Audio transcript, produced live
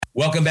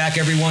Welcome back,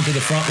 everyone, to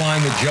the front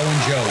line with Joe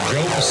and Joe.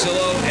 Joe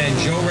Pasillo and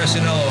Joe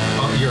Resinello.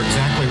 You're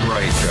exactly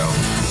right, Joe.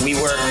 We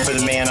work for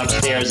the man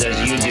upstairs as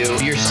you do.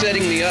 You're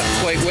setting me up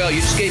quite well. You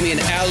just gave me an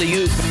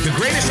alley-oop. The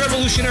greatest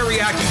revolutionary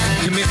act you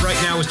can commit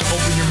right now is to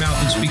open your mouth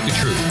and speak the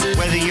truth.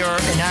 Whether you're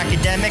an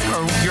academic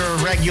or you're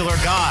a regular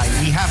guy,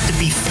 we have to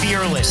be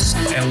fearless.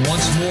 And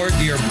once more,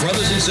 dear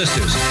brothers and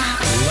sisters,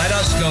 let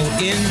us go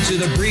into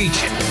the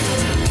breach.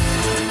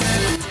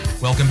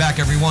 Welcome back,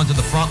 everyone, to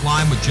the front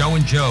line with Joe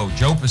and Joe.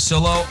 Joe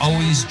Pasillo,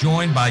 always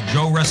joined by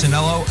Joe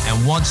Resinello.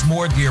 And once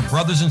more, dear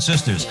brothers and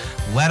sisters,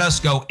 let us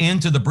go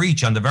into the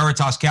breach on the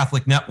Veritas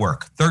Catholic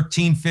Network,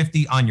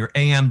 1350 on your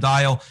AM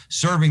dial,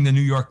 serving the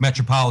New York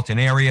metropolitan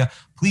area.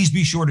 Please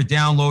be sure to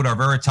download our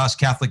Veritas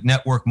Catholic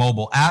Network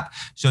mobile app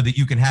so that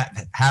you can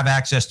have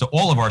access to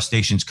all of our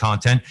station's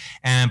content.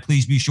 And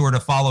please be sure to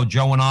follow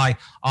Joe and I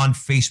on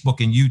Facebook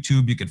and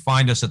YouTube. You can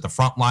find us at the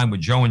front line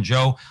with Joe and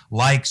Joe.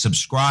 Like,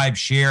 subscribe,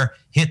 share,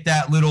 hit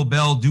that little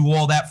bell, do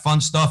all that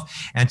fun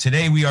stuff. And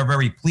today we are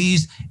very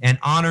pleased and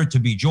honored to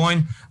be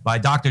joined by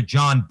Dr.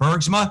 John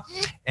Bergsma.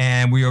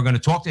 And we are going to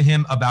talk to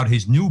him about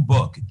his new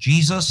book,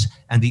 Jesus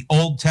and the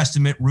Old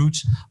Testament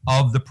Roots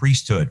of the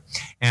Priesthood.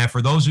 And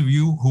for those of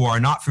you who are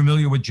not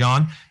familiar with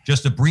John,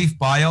 just a brief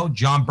bio.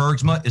 John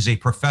Bergsma is a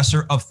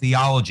professor of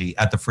theology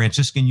at the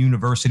Franciscan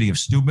University of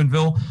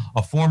Steubenville.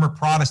 A former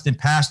Protestant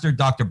pastor,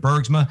 Dr.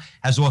 Bergsma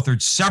has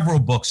authored several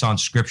books on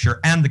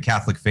scripture and the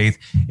Catholic faith,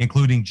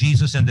 including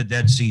Jesus and the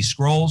Dead Sea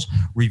Scrolls,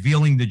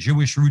 Revealing the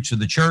Jewish Roots of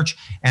the Church,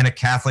 and A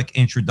Catholic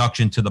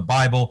Introduction to the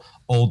Bible,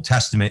 Old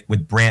Testament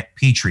with Brant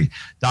Petrie.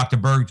 Dr.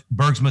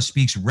 Bergsma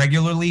speaks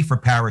regularly for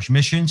parish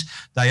missions,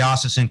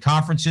 diocesan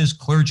conferences,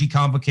 clergy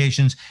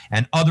convocations,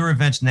 and other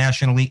events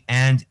nationally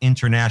and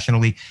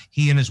internationally.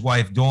 He and his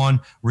wife, Dawn,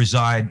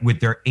 reside with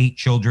their 8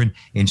 children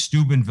in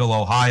Steubenville,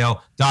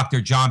 Ohio.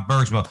 Dr. John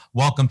Bergsma,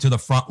 welcome to the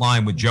front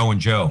line with Joe and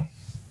Joe.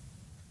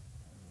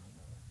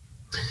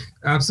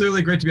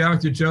 Absolutely. Great to be out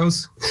with you,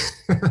 Joe's.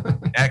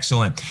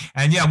 Excellent.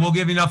 And yeah, we'll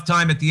give you enough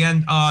time at the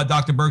end,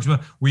 Dr.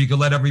 Bergsma, where you can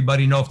let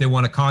everybody know if they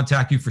want to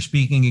contact you for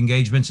speaking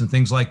engagements and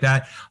things like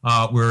that,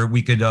 where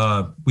we could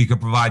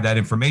provide that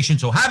information.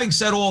 So having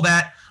said all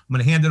that, I'm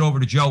going to hand it over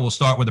to Joe. We'll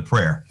start with a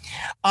prayer.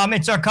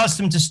 It's our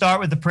custom to start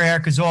with the prayer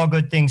because all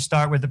good things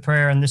start with the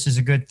prayer, and this is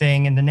a good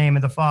thing. In the name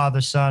of the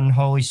Father, Son,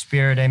 Holy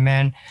Spirit,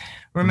 amen.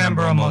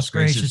 Remember, O most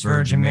gracious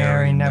Virgin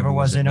Mary, never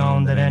was it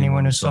known that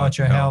anyone who sought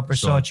your help or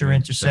sought your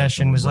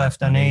intercession was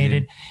left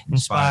unaided.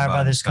 Inspired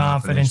by this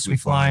confidence, we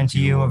fly unto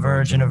you, a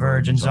virgin of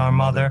virgins, our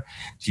mother.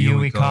 To you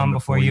we come,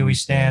 before you we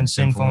stand,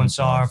 sinful and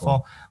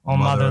sorrowful. O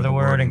Mother, the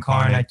Word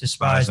incarnate,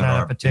 despise not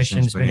our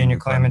petitions, but in your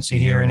clemency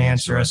hear and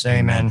answer us,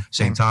 amen.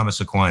 St.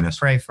 Thomas Aquinas.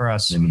 Pray for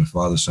us. In the name of the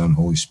Father, Son,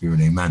 Holy Spirit,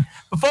 amen.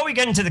 Before we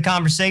get into the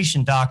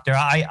conversation, Doctor,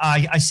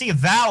 I see a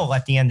vowel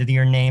at the end of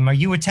your name. Are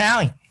you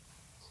Italian?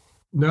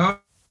 No.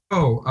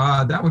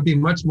 That would be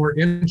much more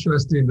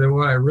interesting than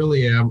what I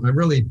really am. I'm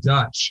really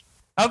Dutch.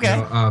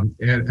 Okay.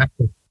 And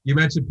you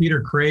mentioned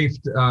Peter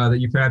Kraft, that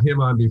you've had him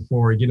on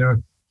before. You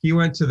know, he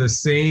went to the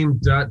same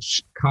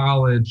Dutch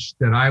college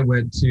that I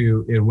went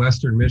to in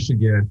Western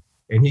Michigan,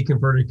 and he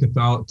converted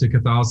to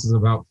Catholicism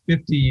about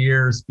 50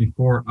 years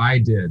before I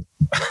did.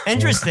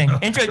 Interesting.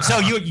 So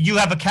you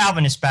have a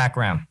Calvinist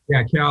background?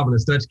 Yeah,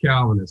 Calvinist, Dutch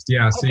Calvinist.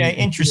 Yeah. So okay,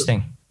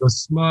 interesting.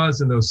 Those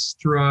smas and those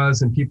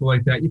straws and people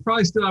like that. You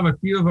probably still have a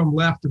few of them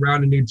left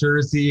around in New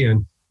Jersey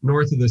and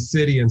north of the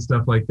city and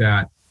stuff like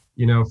that,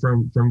 you know,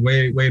 from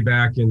way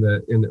back in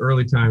the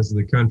early times of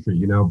the country,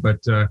 you know. But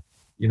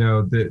you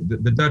know,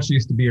 the Dutch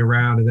used to be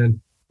around, and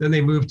then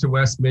they moved to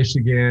West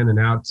Michigan and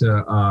out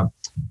to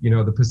you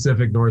know, the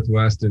Pacific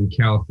Northwest and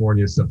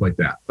California, stuff like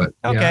that. But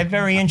okay, yeah.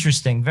 Very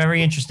interesting.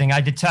 Very interesting.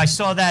 I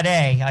saw that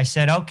A. I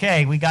said,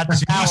 okay, we got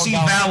the vowel. We see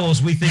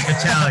vowels, we think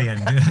Italian.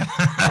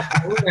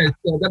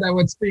 So then I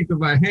would speak with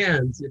my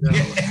hands, you know.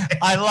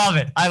 I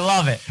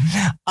love it.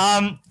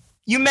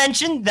 You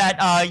mentioned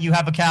that you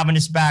have a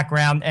Calvinist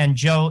background, and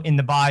Joe in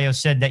the bio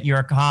said that you're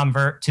a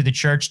convert to the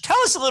church. Tell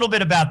us a little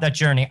bit about that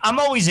journey. I'm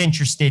always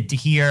interested to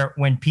hear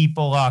when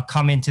people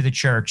come into the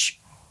church.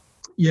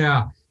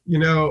 Yeah. You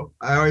know,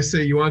 I always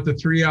say you want the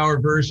 3-hour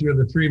version or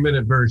the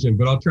 3-minute version,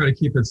 but I'll try to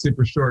keep it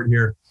super short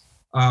here.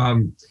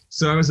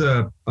 So I was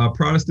a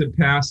Protestant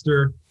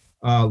pastor,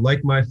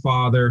 like my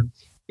father,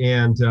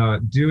 and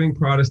doing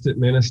Protestant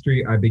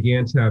ministry, I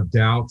began to have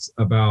doubts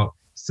about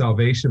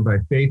salvation by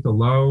faith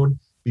alone,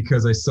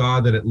 because I saw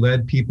that it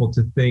led people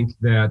to think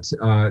that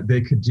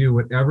they could do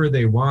whatever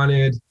they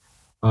wanted,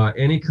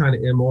 any kind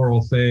of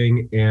immoral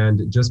thing,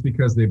 and just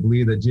because they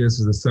believed that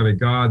Jesus is the Son of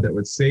God, that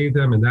would save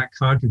them. And that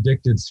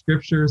contradicted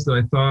scriptures that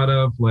I thought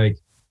of, like,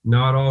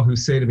 not all who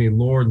say to me,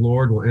 Lord,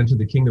 Lord, will enter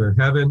the kingdom of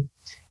heaven.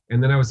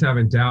 And then I was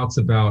having doubts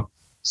about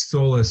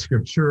sola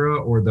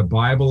scriptura, or the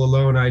Bible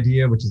alone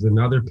idea, which is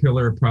another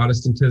pillar of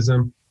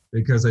Protestantism,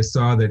 because I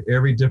saw that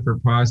every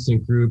different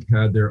Protestant group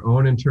had their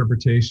own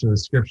interpretation of the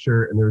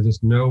scripture, and there was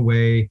just no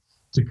way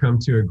to come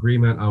to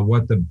agreement on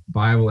what the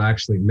Bible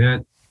actually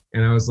meant.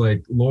 And I was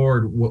like,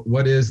 Lord,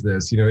 what is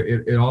this? You know,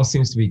 it all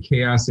seems to be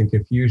chaos and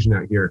confusion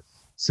out here.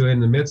 So in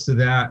the midst of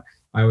that,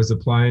 I was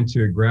applying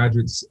to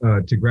graduate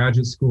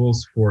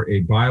schools for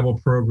a Bible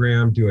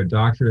program, do a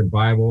doctorate in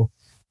Bible.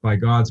 By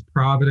God's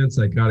providence,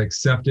 I got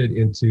accepted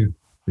into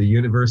the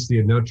University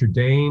of Notre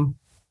Dame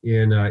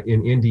in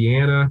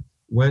Indiana.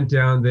 Went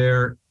down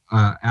there,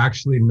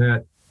 actually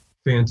met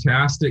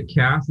fantastic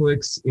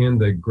Catholics in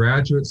the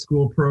graduate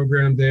school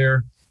program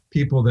there,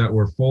 people that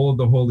were full of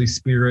the Holy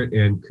Spirit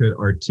and could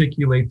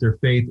articulate their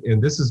faith.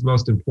 And this is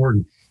most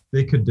important.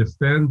 They could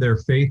defend their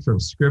faith from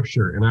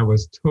Scripture. And I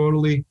was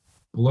totally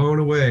blown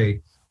away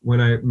when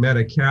I met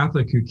a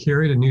Catholic who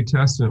carried a New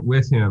Testament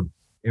with him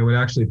and would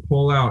actually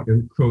pull out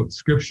and quote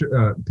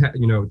Scripture,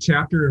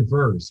 chapter and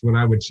verse when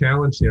I would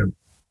challenge him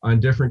on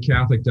different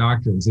Catholic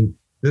doctrines. And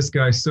this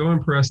guy so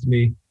impressed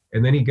me.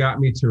 And then he got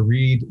me to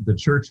read the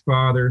Church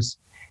Fathers.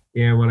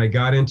 And when I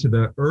got into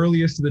the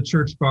earliest of the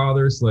Church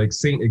Fathers, like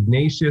St.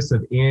 Ignatius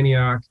of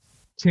Antioch,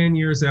 10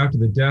 years after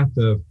the death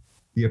of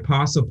the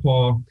Apostle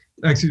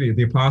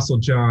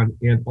John,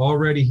 and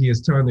already he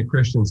is telling the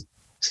Christians,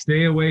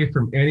 stay away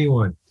from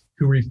anyone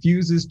who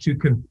refuses to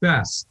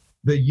confess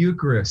the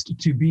Eucharist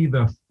to be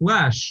the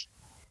flesh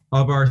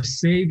of our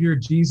Savior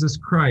Jesus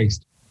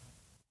Christ,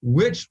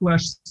 which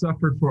flesh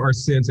suffered for our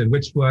sins and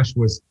which flesh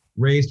was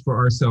raised for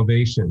our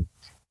salvation.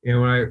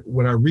 And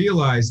when I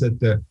realized that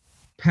the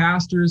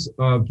pastors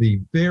of the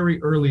very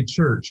early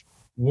church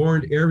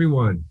warned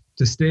everyone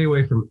to stay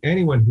away from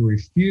anyone who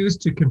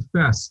refused to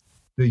confess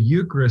the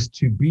Eucharist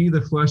to be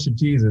the flesh of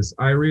Jesus,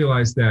 I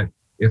realized that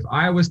if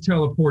I was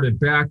teleported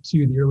back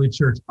to the early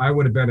church, I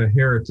would have been a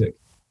heretic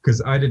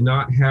because I did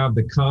not have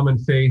the common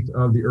faith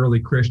of the early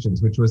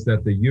Christians, which was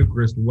that the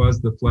Eucharist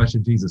was the flesh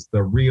of Jesus,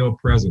 the real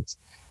presence.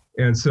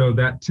 And so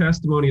that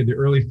testimony of the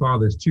early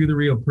fathers to the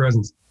real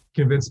presence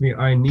convinced me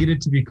I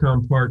needed to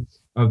become part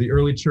of the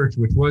early church,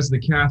 which was the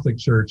Catholic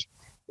Church.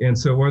 And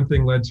so one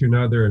thing led to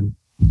another,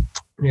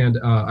 and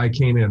I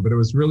came in. But it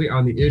was really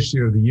on the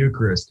issue of the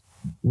Eucharist,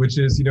 which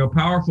is,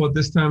 powerful at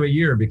this time of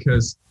year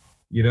because,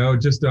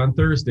 just on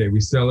Thursday, we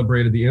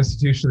celebrated the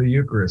institution of the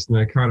Eucharist, and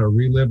I kind of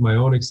relived my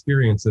own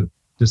experience of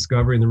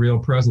discovering the real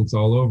presence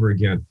all over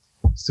again.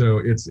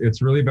 So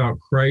it's really about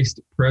Christ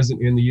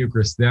present in the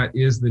Eucharist. That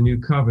is the new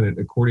covenant,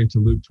 according to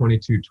Luke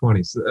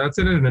 22:20. So that's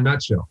it in a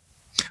nutshell.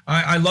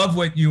 I love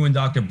what you and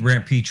Dr.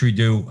 Brant Petrie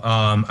do.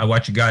 I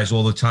watch you guys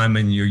all the time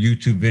in your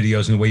YouTube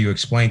videos and the way you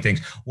explain things.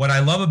 What I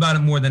love about it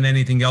more than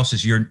anything else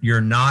is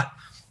you're not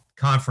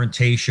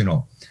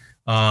confrontational.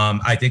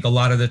 I think a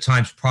lot of the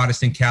times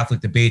Protestant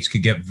Catholic debates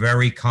could get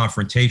very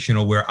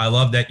confrontational, where I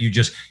love that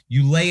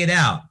you lay it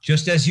out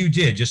just as you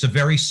did, just a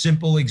very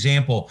simple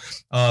example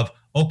of,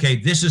 okay,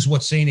 this is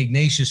what St.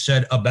 Ignatius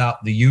said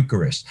about the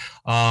Eucharist,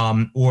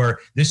 or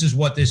this is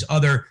what this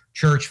other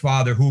church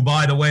father, who,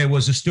 by the way,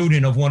 was a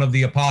student of one of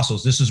the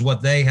apostles, this is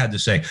what they had to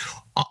say.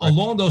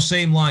 Along those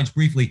same lines,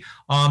 briefly,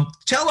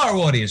 tell our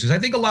audience, because I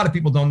think a lot of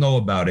people don't know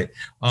about it.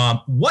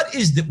 What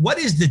is the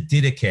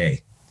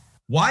Didache?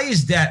 Why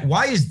is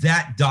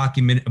that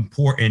document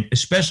important,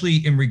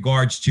 especially in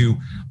regards to,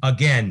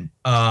 again,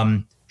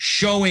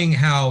 showing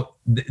how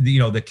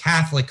the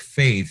Catholic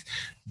faith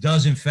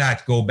does in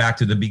fact go back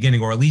to the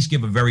beginning, or at least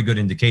give a very good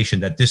indication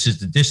that this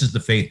is the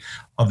faith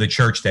of the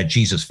church that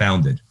Jesus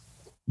founded?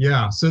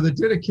 Yeah, so the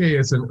Didache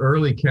is an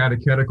early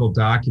catechetical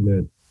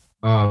document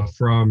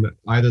from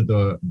either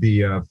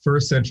the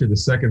first century, the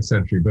second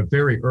century, but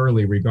very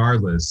early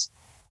regardless,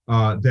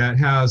 that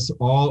has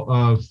all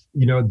of,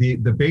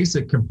 the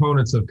basic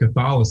components of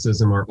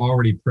Catholicism are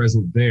already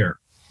present there.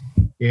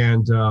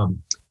 And,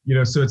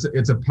 so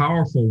it's a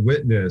powerful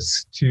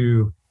witness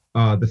to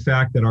the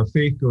fact that our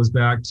faith goes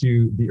back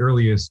to the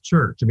earliest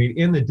church. I mean,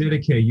 in the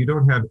Didache, you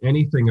don't have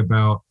anything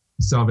about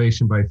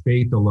salvation by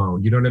faith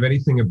alone. You don't have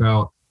anything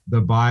about the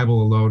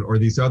Bible alone, or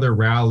these other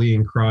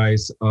rallying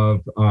cries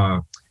of,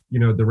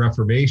 the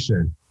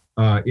Reformation.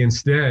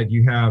 Instead,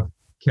 you have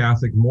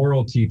Catholic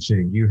moral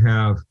teaching. You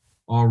have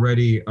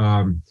already,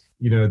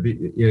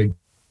 the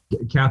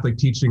Catholic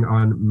teaching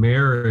on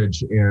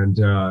marriage and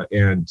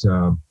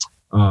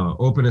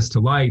openness to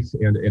life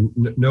and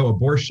no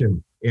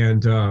abortion,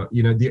 and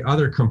the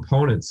other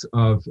components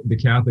of the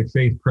Catholic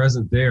faith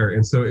present there.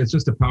 And so it's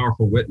just a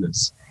powerful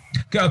witness.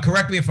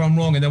 Correct me if I'm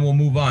wrong, and then we'll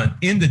move on.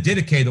 In the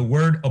Didache, the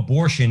word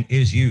abortion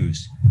is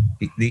used.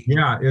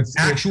 It's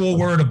actual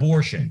word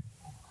abortion.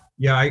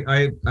 Yeah,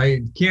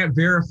 I can't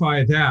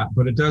verify that,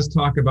 but it does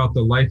talk about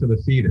the life of the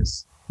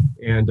fetus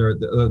and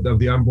of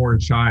the unborn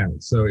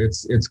child. So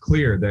it's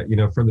clear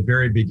that from the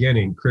very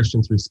beginning,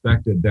 Christians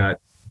respected that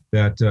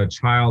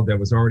child that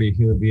was already a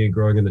human being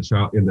growing in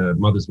the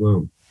mother's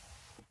womb.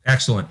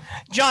 Excellent.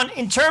 John,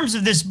 in terms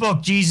of this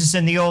book, Jesus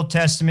and the Old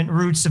Testament,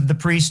 Roots of the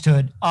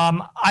Priesthood,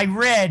 I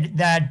read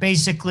that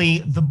basically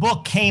the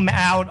book came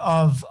out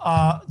of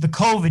the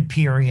COVID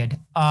period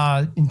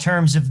in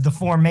terms of the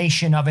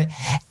formation of it.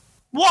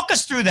 Walk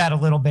us through that a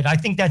little bit. I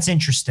think that's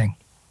interesting.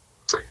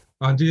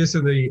 Jesus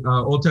and the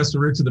Old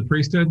Testament, Roots of the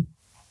Priesthood?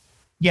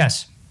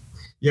 Yes.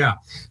 Yeah.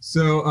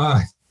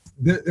 So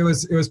it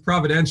was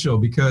providential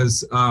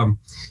because,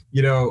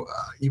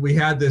 we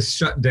had this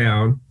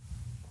shutdown.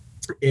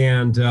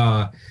 And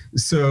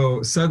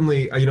so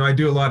suddenly, I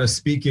do a lot of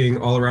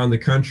speaking all around the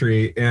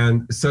country,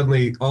 and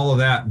suddenly all of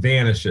that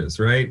vanishes,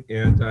 right?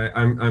 And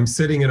I'm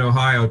sitting in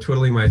Ohio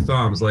twiddling my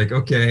thumbs, like,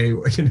 okay,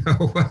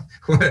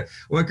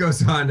 what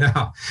goes on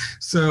now?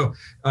 So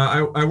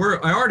I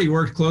already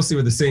worked closely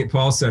with the St.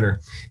 Paul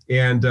Center,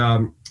 and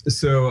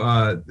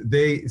so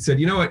they said,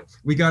 you know what,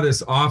 we got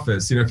this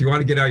office, if you want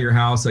to get out of your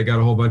house, I got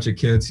a whole bunch of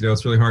kids,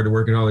 it's really hard to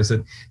work and all. They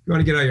said, if you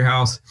want to get out of your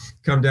house,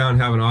 come down,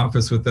 have an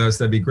office with us,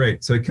 that'd be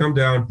great. So I come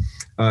down,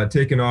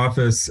 take an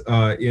office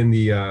in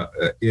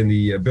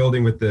the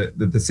building with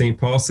the St.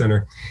 Paul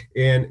Center,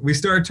 and we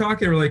started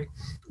talking. We're like,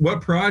 what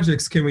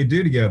projects can we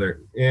do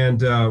together?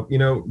 And,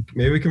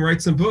 maybe we can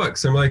write some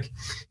books. I'm like,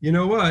 you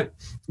know what?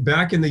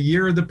 Back in the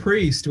year of the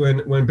priest,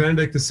 when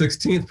Benedict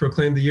XVI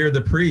proclaimed the year of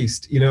the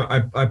priest,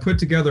 I put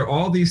together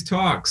all these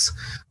talks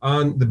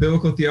on the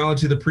biblical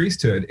theology of the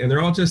priesthood, and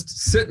they're all just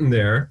sitting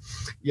there,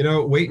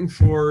 waiting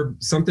for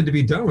something to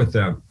be done with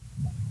them.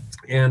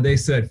 And they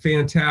said,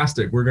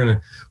 fantastic, we're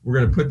gonna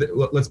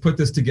let's put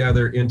this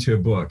together into a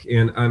book.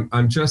 And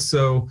I'm just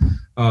so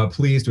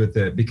pleased with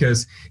it,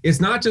 because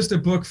it's not just a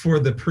book for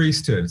the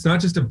priesthood. It's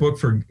not just a book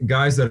for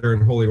guys that are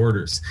in holy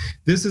orders.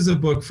 This is a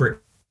book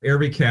for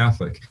every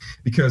Catholic,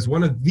 because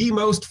one of the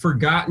most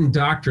forgotten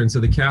doctrines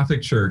of the Catholic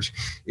Church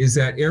is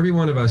that every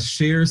one of us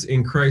shares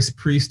in Christ's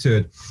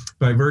priesthood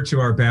by virtue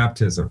of our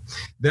baptism.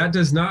 That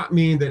does not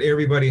mean that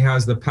everybody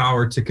has the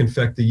power to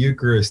confect the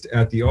Eucharist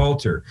at the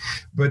altar,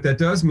 but that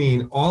does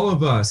mean all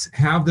of us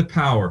have the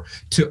power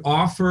to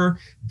offer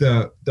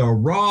the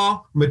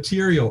raw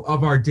material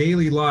of our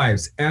daily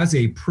lives as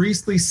a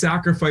priestly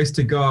sacrifice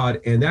to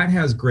God, and that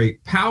has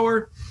great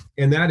power.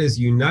 And that is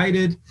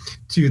united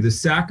to the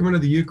sacrament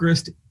of the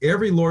Eucharist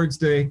every Lord's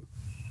Day.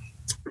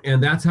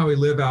 And that's how we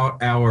live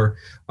out our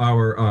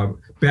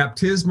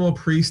baptismal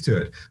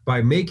priesthood,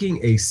 by making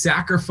a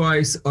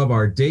sacrifice of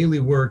our daily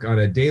work on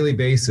a daily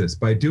basis,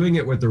 by doing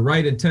it with the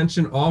right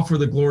intention, all for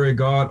the glory of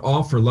God,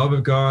 all for love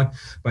of God,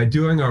 by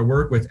doing our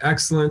work with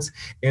excellence,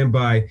 and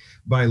by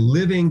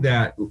living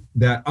that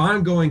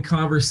ongoing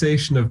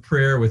conversation of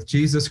prayer with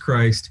Jesus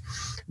Christ,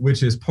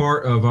 which is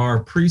part of our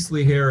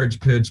priestly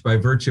heritage by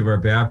virtue of our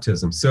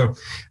baptism. So,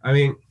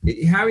 having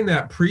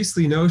that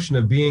priestly notion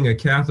of being a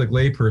Catholic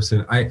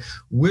layperson, I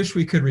wish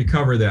we could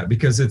recover that,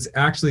 because it's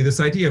actually this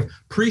idea of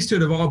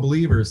priesthood of all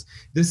believers.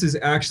 This is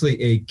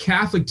actually a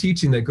Catholic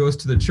teaching that goes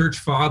to the church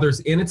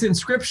fathers, and it's in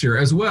Scripture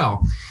as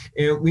well.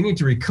 And we need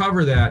to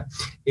recover that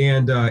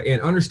and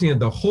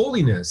understand the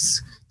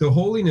holiness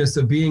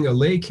of being a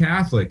lay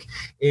Catholic,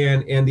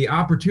 and the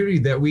opportunity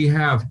that we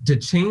have to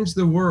change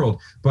the world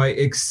by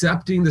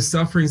accepting the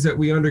sufferings that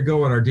we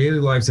undergo in our daily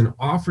lives and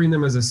offering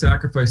them as a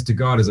sacrifice to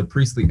God as a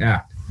priestly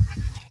act.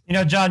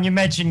 John, you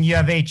mentioned you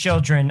have 8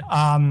 children.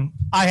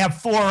 I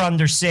have 4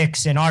 under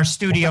 6, and our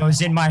studio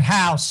is in my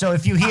house. So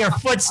if you hear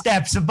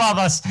footsteps above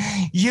us,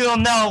 you'll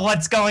know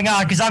what's going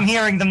on, because I'm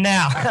hearing them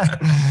now.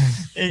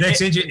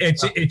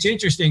 It's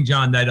interesting,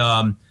 John, that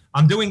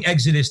I'm doing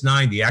Exodus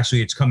 90.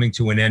 Actually, it's coming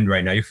to an end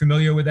right now. You're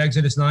familiar with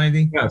Exodus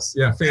 90? Yes.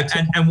 Yeah.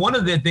 And one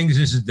of the things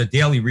is the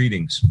daily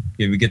readings.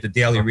 We get the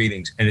daily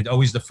readings, and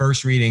always the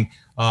first reading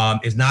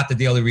is not the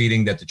daily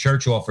reading that the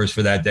church offers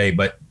for that day,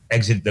 but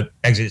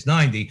Exodus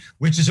 90,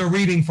 which is a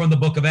reading from the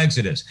book of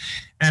Exodus.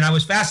 And I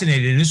was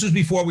fascinated, and this was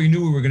before we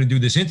knew we were going to do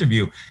this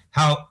interview,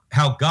 how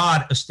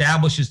God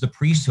establishes the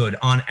priesthood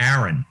on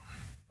Aaron.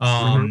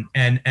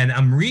 And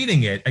I'm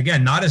reading it,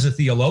 again, not as a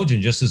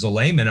theologian, just as a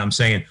layman. I'm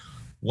saying,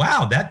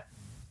 wow, that,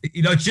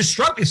 it just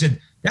struck me. I said,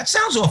 that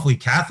sounds awfully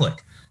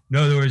Catholic. In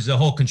other words, the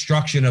whole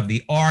construction of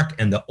the ark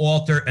and the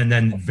altar, and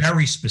then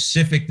very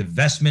specific, the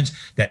vestments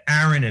that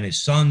Aaron and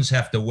his sons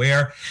have to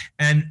wear.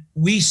 And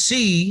we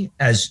see,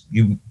 as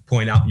you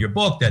point out in your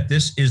book, that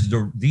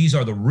these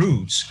are the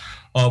roots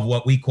of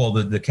what we call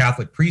the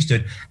Catholic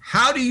priesthood.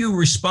 How do you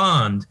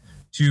respond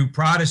to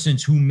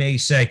Protestants who may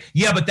say,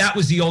 yeah, but that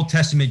was the Old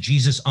Testament,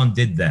 Jesus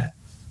undid that?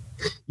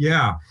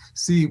 Yeah.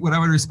 See, what I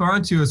would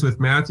respond to is with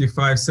Matthew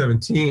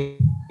 5:17,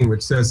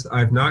 which says,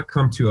 I've not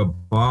come to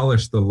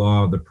abolish the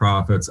law of the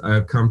prophets. I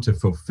have come to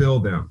fulfill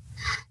them.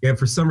 And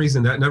for some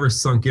reason, that never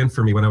sunk in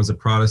for me when I was a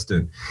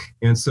Protestant.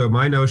 And so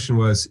my notion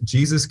was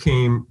Jesus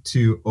came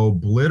to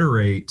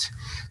obliterate,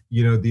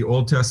 the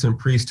Old Testament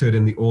priesthood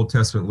and the Old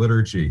Testament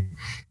liturgy.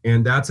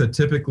 And that's a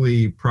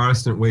typically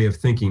Protestant way of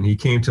thinking. He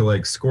came to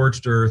like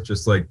scorched earth,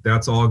 just like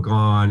that's all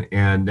gone.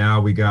 And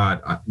now we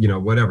got,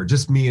 whatever,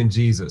 just me and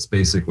Jesus,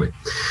 basically.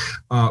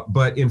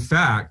 But in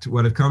fact,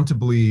 what I've come to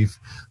believe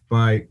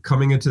by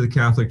coming into the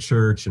Catholic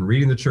Church and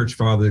reading the Church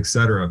Fathers, et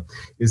cetera,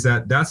 is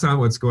that that's not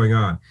what's going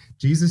on.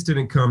 Jesus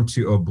didn't come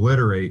to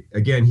obliterate.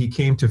 Again, he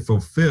came to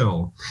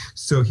fulfill.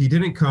 So he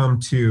didn't come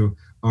to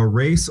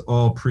erase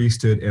all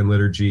priesthood and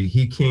liturgy.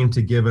 He came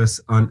to give us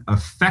an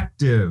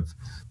effective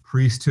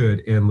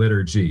priesthood and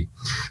liturgy.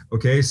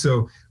 Okay,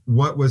 so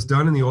what was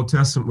done in the Old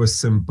Testament was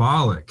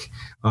symbolic.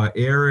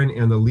 Aaron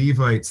and the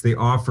Levites, they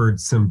offered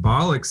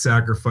symbolic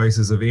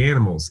sacrifices of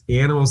animals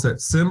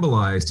that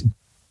symbolized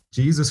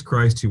Jesus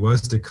Christ who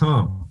was to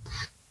come.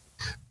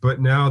 But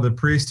now the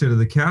priesthood of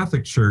the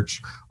Catholic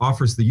Church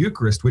offers the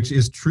Eucharist, which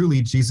is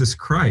truly Jesus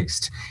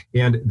Christ.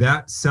 And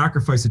that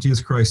sacrifice of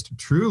Jesus Christ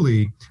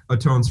truly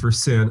atones for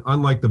sin,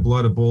 unlike the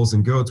blood of bulls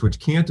and goats, which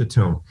can't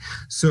atone.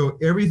 So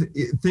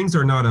things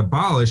are not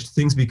abolished,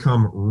 things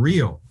become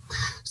real.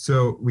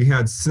 So we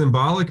had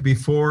symbolic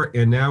before,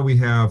 and now we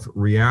have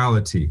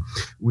reality.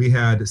 We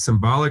had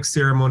symbolic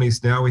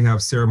ceremonies, now we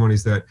have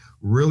ceremonies that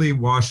really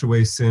wash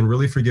away sin,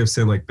 really forgive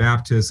sin, like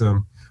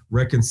baptism,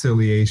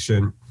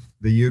 reconciliation,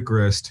 the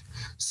Eucharist.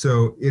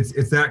 So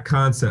it's that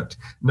concept,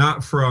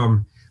 not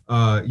from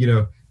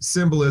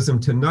symbolism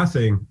to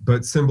nothing,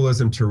 but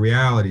symbolism to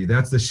reality.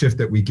 That's the shift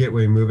that we get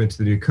when we move into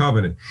the new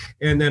covenant.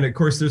 And then, of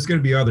course, there's going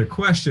to be other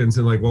questions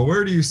and like, well,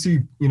 where do you see,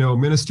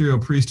 ministerial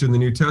priesthood in the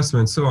New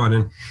Testament and so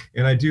on?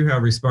 And I do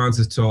have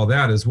responses to all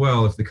that as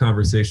well if the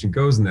conversation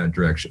goes in that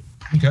direction.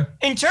 Okay.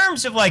 In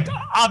terms of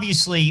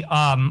obviously,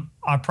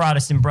 our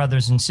Protestant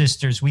brothers and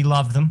sisters, we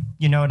love them.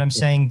 You know what I'm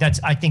saying?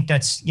 I think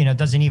that's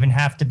doesn't even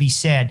have to be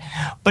said.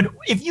 But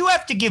if you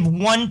have to give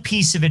one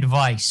piece of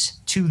advice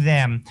to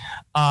them,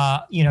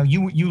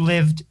 you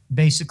lived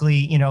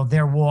basically,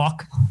 their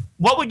walk.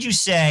 What would you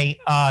say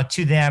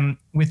to them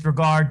with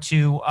regard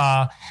to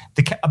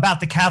about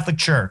the Catholic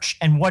Church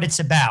and what it's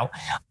about?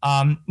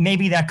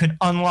 Maybe that could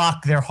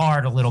unlock their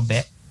heart a little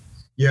bit.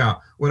 Yeah,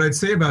 what I'd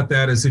say about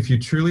that is if you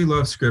truly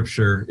love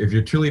Scripture, if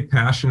you're truly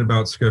passionate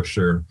about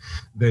Scripture,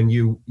 then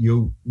you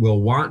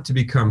will want to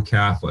become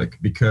Catholic,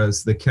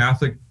 because the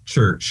Catholic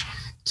Church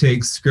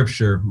takes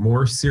Scripture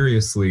more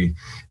seriously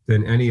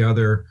than any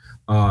other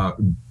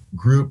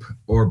group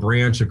or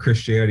branch of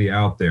Christianity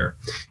out there.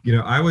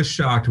 I was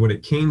shocked when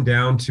it came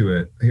down to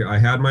it. I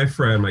had my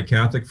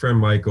Catholic friend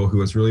Michael, who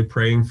was really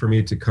praying for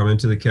me to come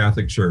into the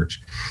Catholic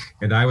Church,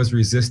 and I was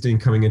resisting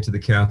coming into the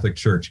Catholic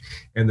Church.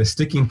 And the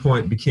sticking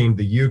point became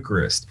the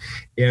Eucharist.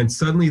 And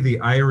suddenly the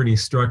irony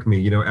struck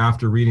me,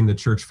 after reading the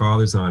Church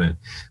Fathers on it.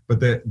 But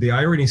the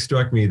irony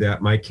struck me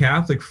that my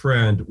Catholic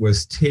friend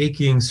was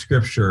taking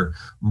Scripture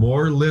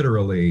more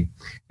literally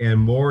and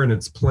more in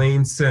its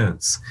plain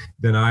sense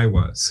than I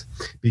was.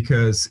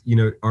 Because,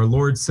 our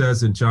Lord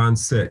says in John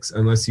 6,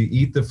 unless you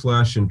eat the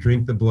flesh and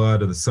drink the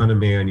blood of the Son of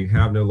Man, you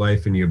have no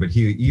life in you. But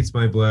he who eats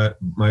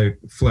my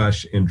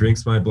flesh and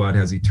drinks my blood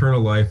has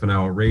eternal life, and I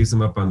will raise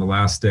him up on the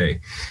last day.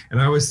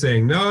 And I was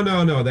saying, no,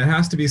 that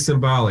has to be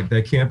symbolic.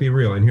 That can't be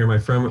real. And here my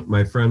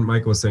friend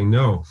Michael was saying,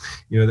 no,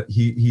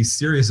 he's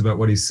serious about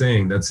what he's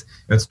saying.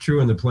 That's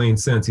true in the plain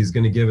sense. He's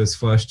going to give his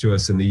flesh to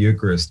us in the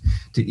Eucharist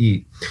to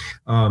eat.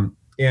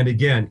 And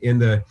again, in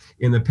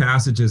the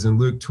passages in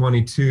Luke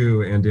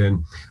 22 and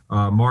in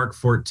Mark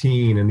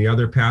 14 and the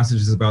other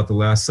passages about the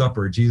Last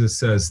Supper, Jesus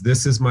says,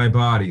 this is my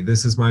body,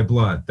 this is my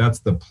blood. That's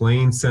the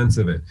plain sense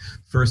of it.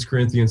 1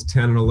 Corinthians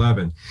 10 and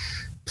 11.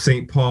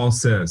 St. Paul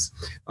says,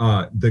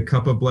 the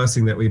cup of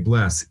blessing that we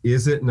bless,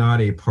 is it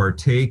not a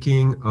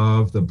partaking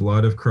of the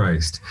blood of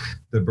Christ?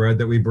 The bread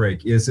that we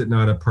break, is it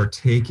not a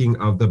partaking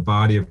of the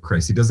body of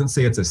Christ? He doesn't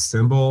say it's a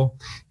symbol.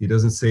 He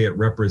doesn't say it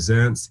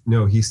represents.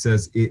 No, he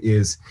says it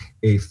is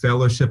a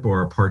fellowship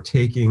or a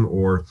partaking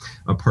or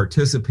a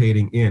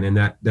participating in. And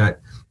that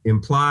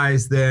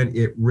implies then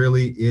it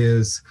really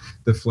is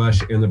the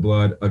flesh and the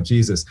blood of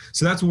Jesus.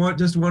 So that's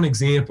just one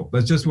example.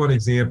 That's just one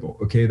example.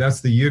 Okay, that's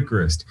the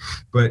Eucharist.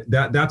 But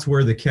that's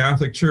where the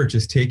Catholic Church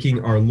is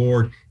taking our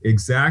Lord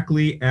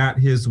exactly at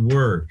his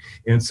word.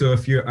 And so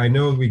I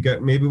know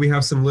maybe we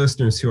have some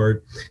listeners who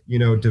are,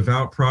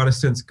 devout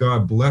Protestants.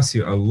 God bless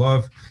you. I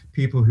love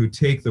people who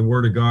take the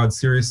word of God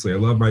seriously. I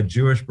love my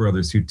Jewish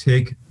brothers who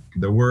take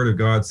the word of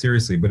God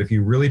seriously. But if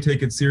you really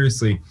take it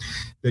seriously,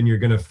 then you're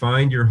going to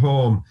find your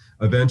home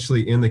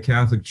eventually in the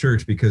Catholic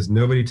Church, because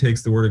nobody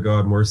takes the word of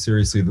God more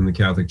seriously than the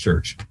Catholic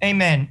Church.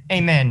 Amen.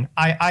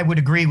 I would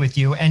agree with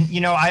you. And,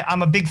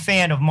 I'm a big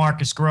fan of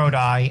Marcus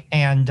Grodi,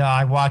 and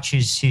I watch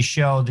his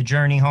show, The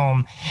Journey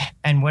Home.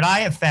 And what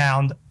I have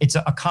found, it's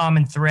a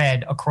common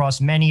thread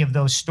across many of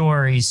those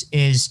stories,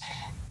 is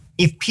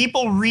if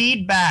people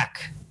read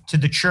back to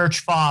the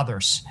Church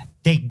Fathers,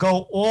 they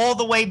go all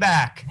the way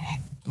back,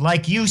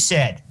 like you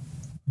said,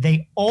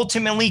 they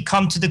ultimately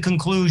come to the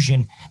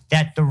conclusion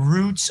that the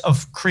roots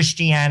of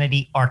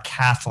Christianity are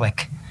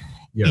Catholic.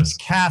 Yes. It's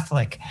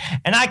Catholic.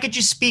 And I could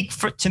just speak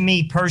to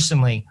me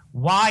personally,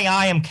 why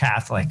I am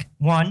Catholic.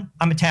 One,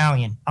 I'm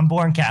Italian. I'm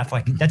born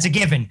Catholic. That's a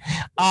given.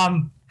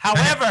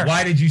 However,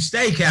 why did you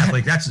stay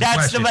Catholic? That's the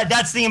question.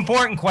 That's the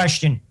important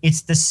question.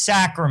 It's the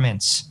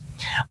sacraments.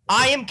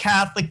 I am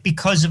Catholic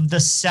because of the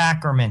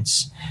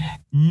sacraments.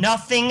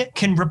 Nothing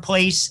can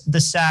replace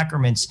the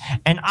sacraments.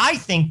 And I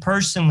think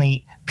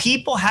personally,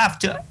 people have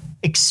to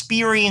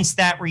experience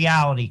that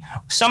reality.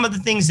 Some of the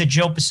things that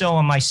Joe Pasillo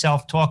and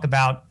myself talk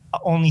about,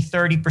 only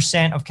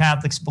 30% of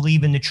Catholics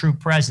believe in the true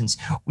presence.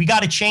 We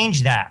got to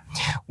change that.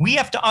 We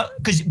have to,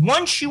 because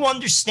once you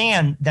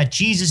understand that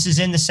Jesus is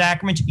in the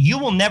sacraments, you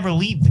will never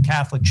leave the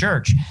Catholic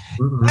Church.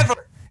 Mm-hmm.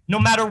 no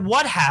matter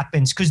what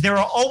happens, because there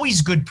are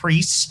always good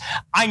priests.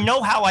 I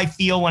know how I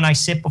feel when I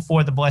sit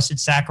before the Blessed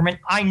Sacrament.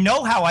 I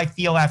know how I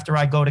feel after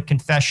I go to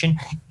confession.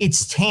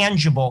 It's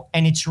tangible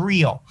and it's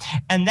real.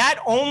 And that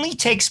only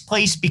takes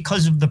place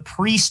because of the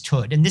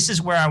priesthood. And this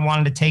is where I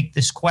wanted to take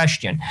this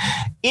question.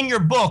 In your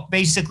book,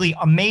 basically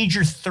a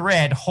major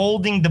thread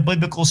holding the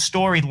biblical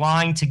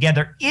storyline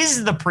together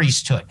is the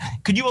priesthood.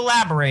 Could you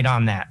elaborate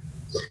on that?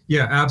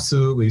 Yeah,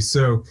 absolutely.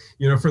 So,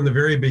 from the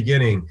very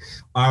beginning,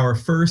 our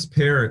first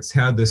parents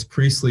had this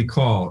priestly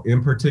call,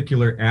 in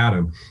particular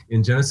Adam.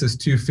 In Genesis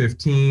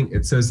 2:15,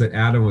 it says that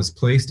Adam was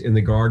placed in the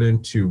garden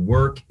to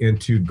work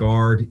and to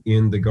guard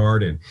in the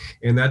garden.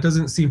 And that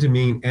doesn't seem to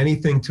mean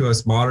anything to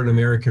us modern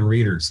American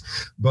readers.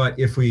 But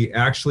if we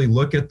actually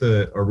look at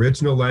the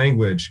original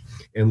language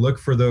and look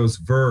for those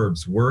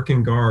verbs, work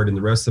and guard, in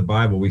the rest of the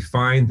Bible, we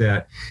find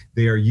that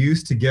they are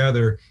used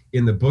together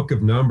in the book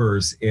of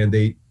Numbers, and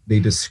they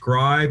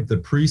describe the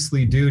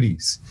priestly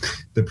duties.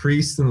 The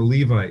priests and the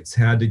Levites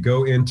had to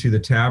go into the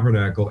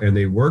tabernacle, and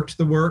they worked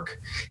the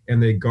work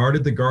and they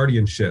guarded the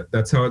guardianship.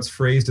 That's how it's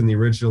phrased in the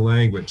original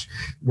language.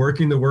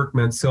 Working the work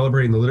meant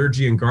celebrating the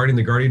liturgy, and guarding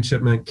the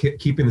guardianship meant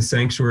keeping the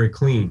sanctuary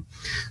clean.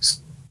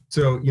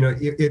 So,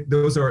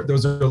 those are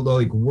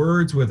like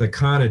words with a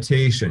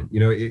connotation.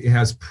 It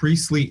has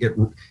priestly, it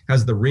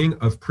has the ring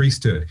of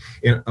priesthood.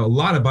 And a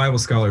lot of Bible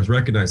scholars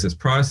recognize this,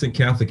 Protestant,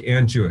 Catholic,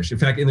 and Jewish. In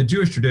fact, in the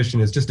Jewish tradition,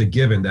 it's just a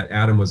given that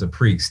Adam was a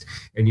priest.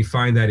 And you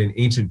find that in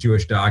ancient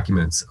Jewish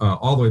documents,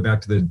 all the way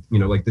back to the,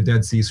 like the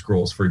Dead Sea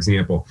Scrolls, for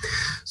example.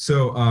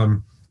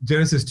 So,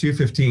 Genesis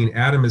 2:15,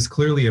 Adam is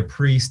clearly a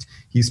priest.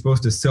 He's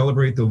supposed to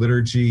celebrate the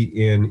liturgy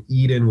in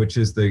Eden, which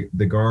is the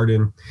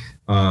garden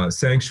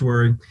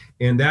sanctuary.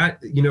 And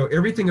that,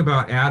 everything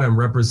about Adam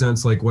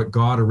represents like what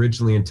God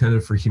originally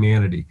intended for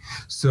humanity.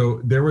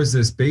 So there was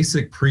this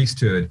basic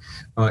priesthood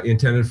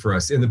intended for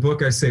us. In the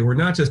book, I say we're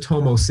not just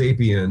Homo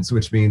sapiens,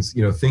 which means,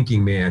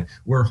 thinking man.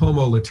 We're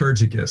Homo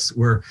liturgicus.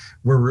 We're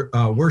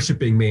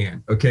worshiping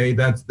man. Okay,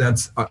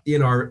 that's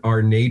in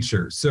our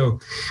nature. So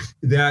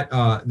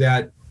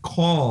that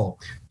call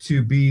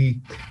to be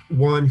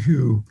one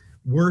who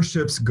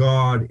worships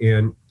God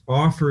and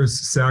offers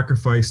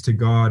sacrifice to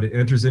God and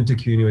enters into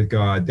communion with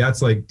God,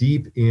 that's like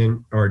deep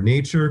in our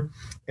nature.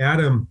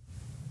 Adam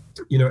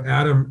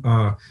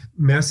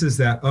messes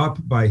that up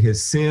by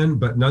his sin,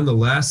 but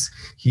nonetheless,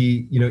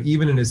 he,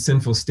 even in his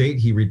sinful state,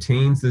 he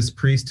retains this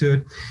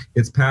priesthood.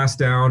 It's passed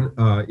down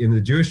in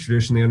the Jewish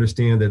tradition. They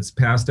understand that it's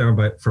passed down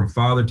from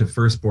father to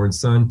firstborn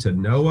son to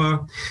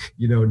Noah.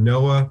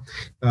 Noah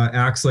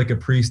acts like a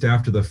priest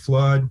after the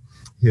flood.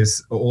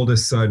 His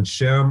oldest son,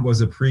 Shem,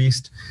 was a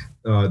priest.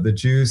 The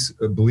Jews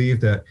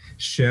believe that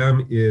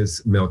Shem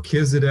is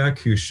Melchizedek,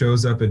 who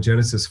shows up in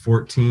Genesis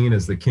 14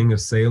 as the king of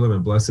Salem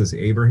and blesses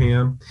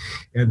Abraham.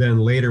 And then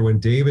later, when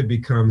David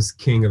becomes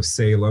king of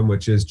Salem,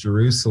 which is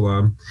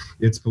Jerusalem,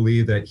 it's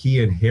believed that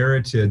he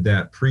inherited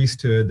that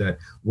priesthood that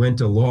went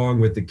along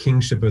with the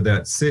kingship of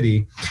that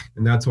city.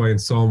 And that's why in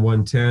Psalm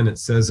 110, it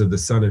says of the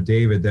son of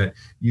David that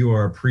you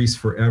are a priest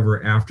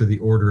forever after the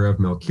order of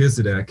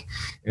Melchizedek.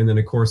 And then,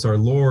 of course, our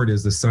Lord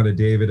is the son of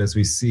David, as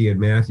we see in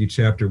Matthew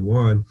chapter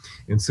 1.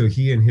 And so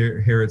he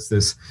inherits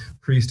this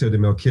priesthood of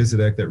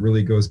Melchizedek that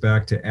really goes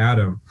back to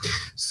Adam.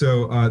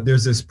 So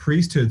there's this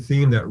priesthood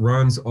theme that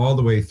runs all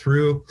the way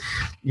through,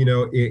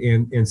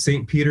 and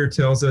St. Peter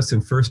tells us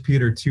in 1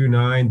 Peter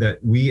 2:9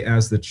 that we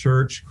as the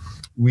church,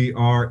 we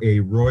are a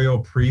royal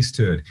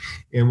priesthood.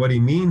 And what he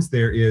means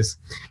there is,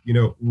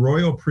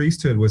 royal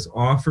priesthood was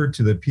offered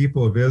to the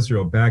people of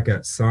Israel back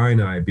at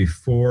Sinai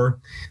before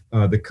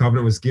the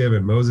covenant was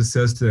given. Moses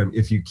says to them,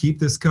 if you keep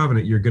this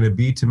covenant, you're going to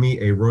be to me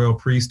a royal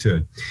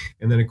priesthood.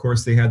 And then, of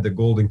course, they had the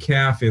golden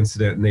calf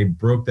incident, and they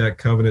broke that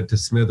covenant to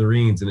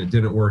smithereens, and it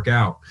didn't work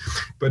out.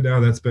 But now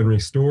that's been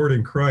restored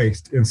in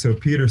Christ. And so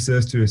Peter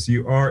says to us,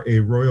 you are a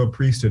royal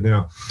priesthood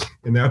now.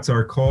 And that's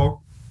our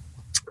call.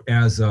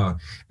 As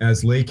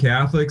lay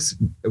Catholics,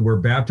 we're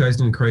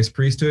baptized in Christ's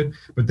priesthood,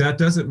 but that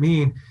doesn't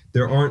mean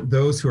there aren't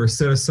those who are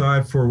set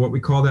aside for what we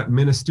call that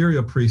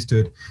ministerial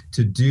priesthood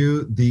to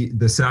do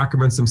the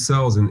sacraments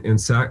themselves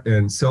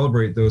and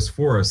celebrate those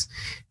for us.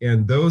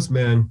 And those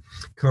men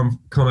come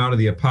out of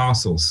the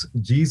apostles.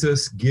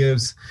 Jesus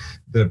gives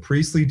the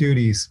priestly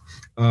duties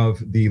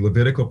of the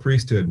Levitical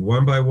priesthood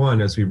one by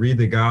one. As we read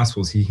the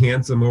Gospels, he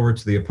hands them over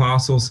to the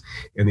apostles,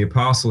 and the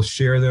apostles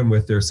share them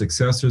with their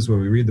successors when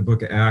we read the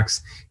book of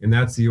Acts. And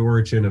that's the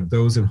origin of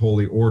those in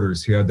holy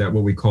orders who had that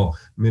what we call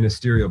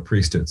ministerial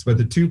priesthoods. But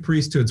the two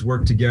priesthoods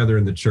work together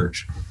in the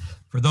church.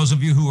 For those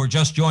of you who are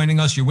just joining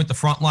us, you're with the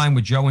Front Line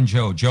with Joe and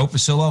Joe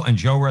Pasillo and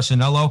Joe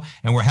Resinello,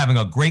 and we're having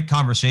a great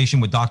conversation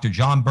with Dr.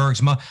 John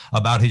Bergsma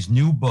about his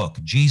new book,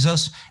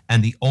 Jesus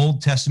and the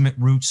Old Testament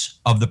Roots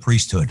of the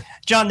Priesthood.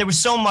 John, there was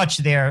so much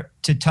there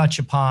to touch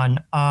upon.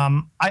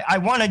 I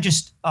want to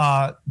just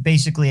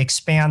basically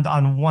expand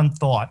on one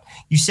thought.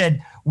 You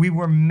said we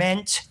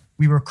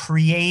were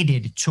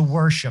created to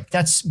worship.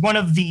 That's one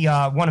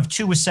of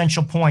two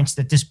essential points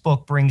that this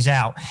book brings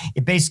out.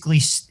 It basically,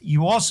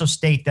 you also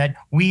state that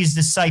we as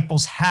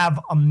disciples have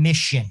a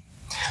mission.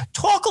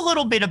 Talk a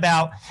little bit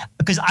about,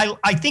 because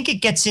I think it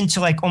gets into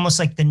like almost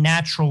like the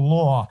natural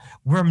law.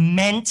 We're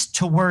meant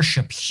to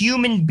worship.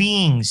 Human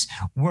beings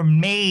were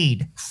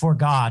made for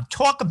God.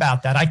 Talk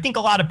about that. I think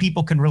a lot of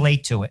people can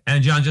relate to it.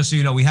 And John, just so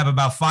you know, we have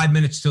about 5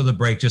 minutes till the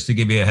break, just to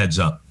give you a heads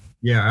up.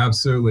 Yeah,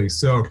 absolutely.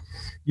 So,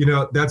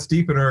 that's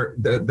deep in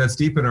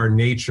our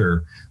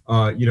nature.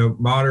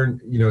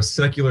 Modern,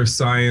 secular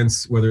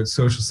science, whether it's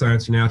social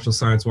science or natural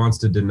science, wants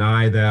to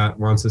deny that,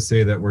 wants to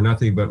say that we're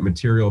nothing but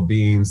material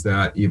beings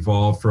that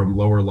evolved from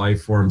lower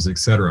life forms,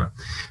 etc.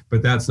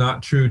 But that's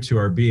not true to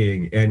our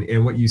being.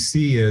 And what you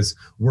see is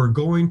we're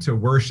going to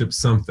worship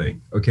something,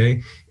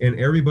 okay? And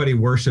everybody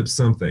worships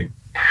something.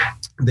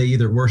 They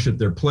either worship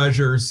their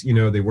pleasures,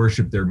 they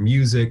worship their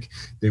music,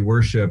 they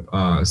worship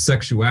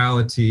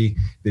sexuality,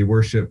 they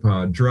worship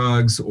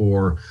drugs,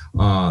 or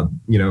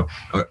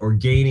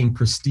gaining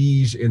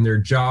prestige in their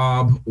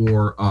job,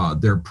 or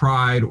their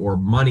pride, or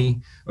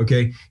money.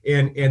 Okay,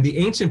 and the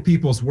ancient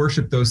peoples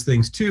worshiped those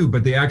things too,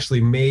 but they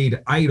actually made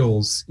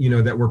idols,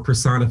 that were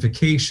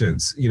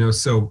personifications.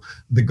 So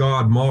the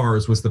god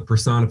Mars was the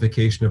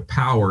personification of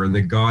power, and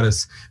the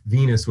goddess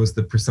Venus was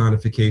the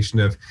personification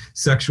of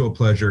sexual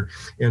pleasure,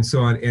 and so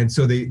on. And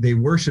so they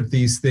worship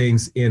these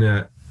things in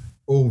a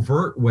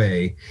overt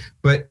way,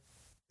 but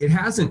it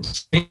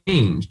hasn't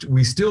changed.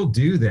 We still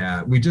do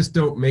that. We just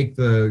don't make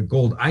the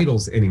gold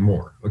idols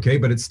anymore, okay?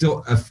 But it's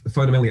still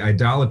fundamentally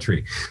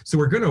idolatry. So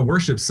we're going to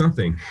worship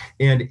something,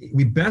 and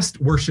we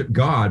best worship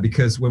God,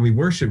 because when we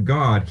worship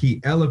God,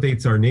 he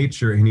elevates our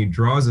nature and he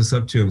draws us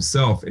up to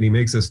himself, and he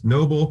makes us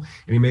noble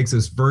and he makes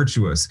us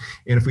virtuous.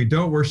 And if we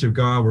don't worship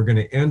God, we're going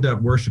to end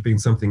up worshiping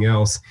something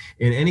else,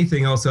 and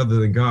anything else other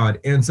than God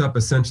ends up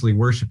essentially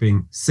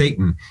worshiping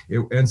Satan.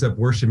 It ends up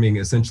worshiping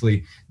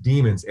essentially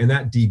demons, and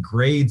that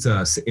degrades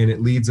us. And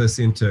it leads us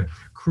into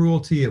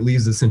cruelty, it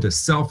leads us into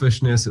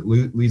selfishness, it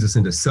leads us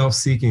into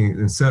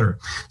self-seeking, etc.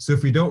 So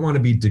if we don't want to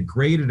be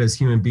degraded as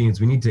human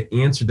beings, we need to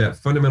answer that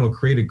fundamental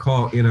created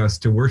call in us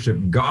to worship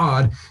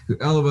God, who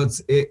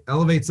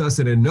elevates us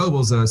and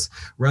ennobles us,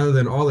 rather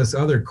than all this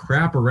other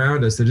crap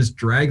around us that just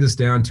drags us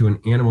down to an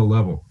animal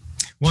level.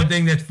 One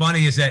thing that's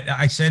funny is that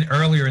I said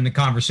earlier in the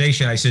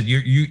conversation, I said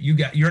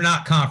you're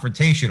not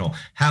confrontational.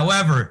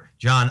 However,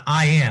 John,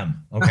 I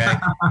am, okay?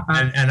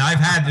 and I've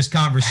had this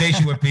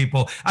conversation with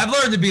people. I've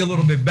learned to be a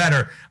little bit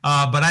better,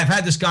 but I've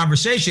had this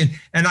conversation,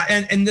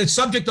 and the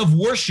subject of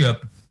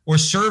worship or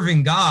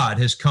serving God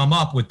has come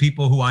up with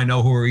people who I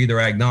know who are either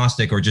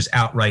agnostic or just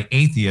outright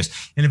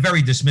atheists in a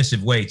very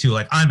dismissive way too.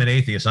 Like, I'm an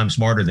atheist, I'm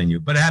smarter than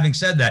you. But having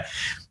said that,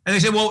 and they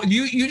say, well,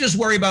 you just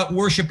worry about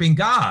worshiping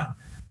God.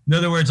 In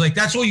other words, like,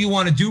 that's all you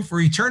want to do for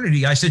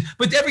eternity. I said,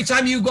 but every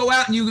time you go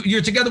out and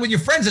you're together with your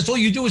friends, that's all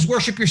you do is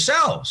worship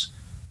yourselves.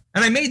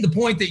 And I made the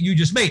point that you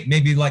just made,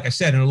 maybe, like I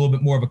said, in a little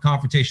bit more of a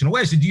confrontational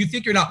way. I said, do you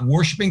think you're not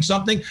worshiping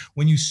something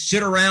when you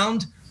sit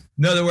around?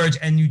 In other words,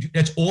 and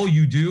that's all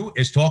you do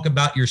is talk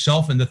about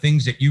yourself and the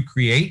things that you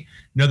create.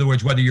 In other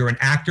words, whether you're an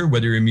actor,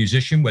 whether you're a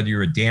musician, whether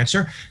you're a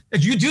dancer,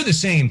 that you do the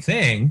same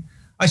thing.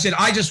 I said,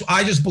 I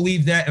just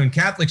believe that, and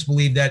Catholics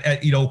believe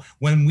that,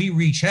 when we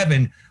reach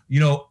heaven,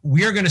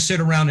 we're going to sit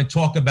around and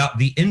talk about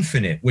the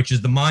infinite, which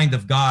is the mind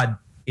of God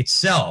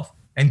itself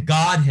and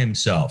God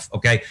himself.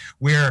 Okay.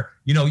 Where,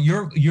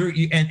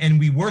 and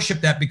we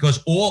worship that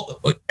because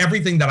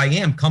everything that I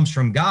am comes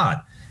from God.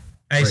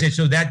 I said,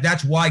 so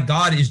that's why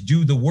God is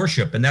due the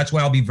worship. And that's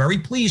why I'll be very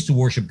pleased to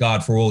worship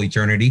God for all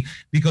eternity,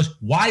 because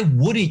why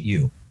wouldn't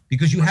you?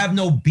 Because you have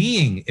no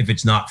being if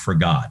it's not for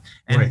God.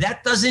 And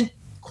that doesn't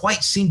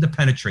quite seem to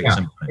penetrate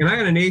sometimes. And I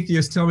had an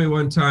atheist tell me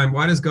one time,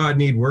 why does God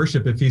need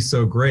worship if he's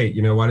so great?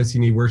 Why does he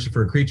need worship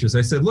for creatures?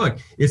 I said, look,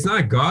 it's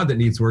not God that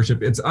needs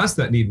worship. It's us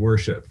that need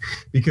worship.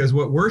 Because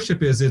what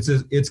worship is,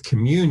 it's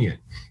communion.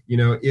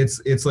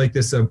 It's like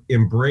this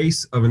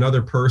embrace of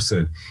another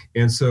person.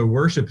 And so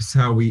worship is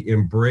how we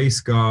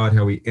embrace God,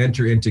 how we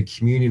enter into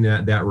communion,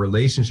 that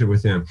relationship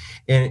with him.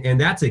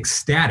 And that's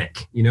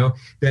ecstatic,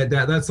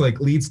 that's like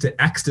leads to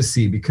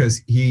ecstasy,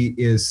 because he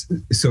is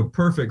so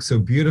perfect, so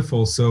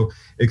beautiful, so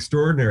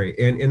extraordinary.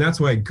 And that's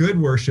why good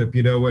worship,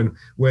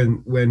 when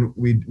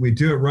we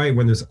do it right,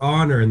 when there's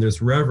honor and there's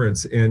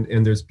reverence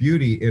and there's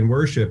beauty in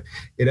worship,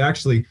 it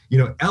actually,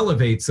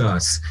 elevates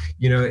us,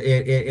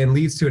 and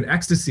leads to an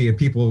ecstasy, and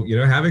people,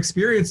 have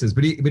experiences.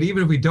 But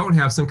even if we don't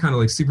have some kind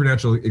of like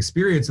supernatural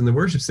experience in the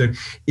worship center,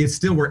 it's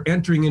still, we're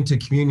entering into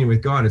communion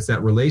with God. It's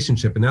that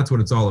relationship, and that's what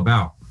it's all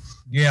about.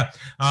 Yeah.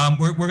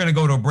 We're going to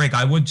go to a break.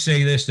 I would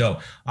say this, though.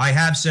 I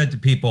have said to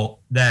people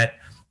that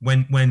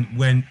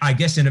when I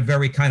guess in a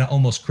very kind of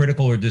almost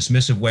critical or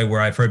dismissive way,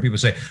 where I've heard people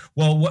say,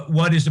 well,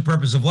 what is the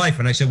purpose of life?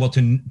 And I said, well,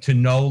 to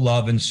know,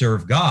 love, and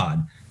serve God.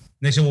 And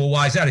they said, well,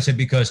 why is that? I said,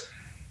 because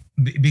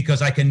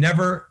I can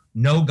never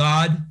know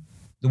God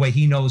the way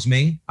he knows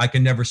me. I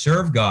can never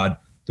serve God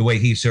the way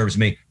he serves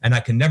me. And I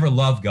can never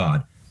love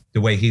God the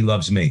way he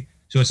loves me.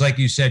 So it's like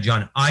you said,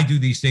 John, I do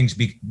these things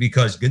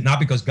because not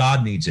because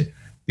God needs it,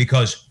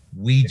 because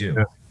we do.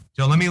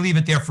 So let me leave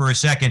it there for a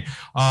second,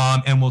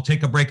 and we'll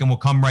take a break and we'll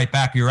come right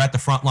back. You're at the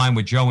front line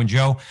with Joe and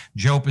Joe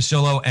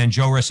Pasillo and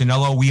Joe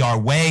Resinello. We are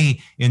way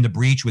in the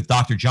breach with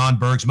Dr. John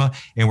Bergsma,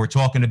 and we're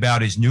talking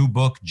about his new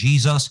book,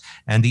 Jesus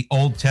and the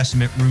Old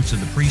Testament Roots of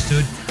the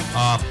Priesthood.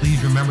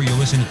 Please remember you're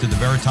listening to the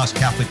Veritas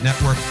Catholic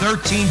Network,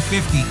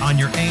 1350 on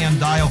your AM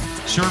dial,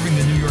 serving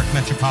the New York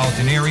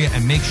metropolitan area,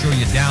 and make sure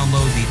you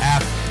download the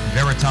app,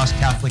 Veritas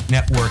Catholic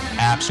Network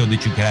app, so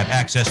that you can have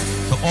access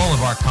to all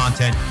of our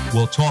content.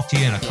 We'll talk to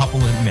you in a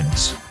couple of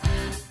minutes.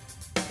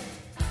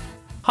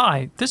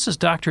 Hi, this is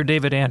Dr.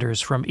 David Anders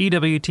from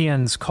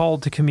EWTN's Call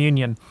to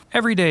Communion.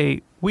 Every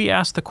day, we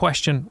ask the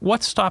question,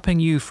 what's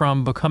stopping you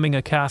from becoming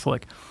a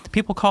Catholic?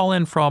 People call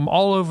in from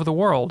all over the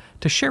world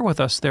to share with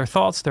us their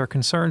thoughts, their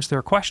concerns,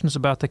 their questions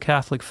about the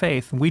Catholic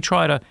faith. And we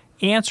try to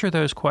answer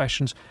those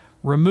questions,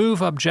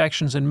 remove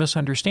objections and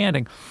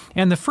misunderstanding.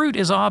 And the fruit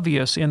is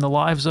obvious in the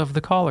lives of the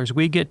callers.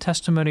 We get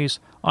testimonies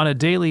on a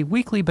daily,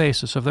 weekly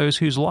basis of those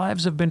whose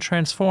lives have been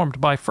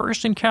transformed by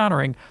first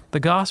encountering the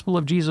gospel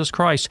of Jesus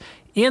Christ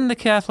in the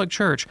Catholic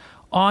Church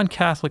on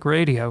Catholic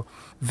radio.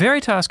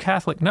 Veritas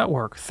Catholic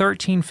Network,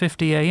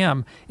 1350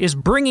 AM, is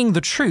bringing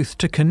the truth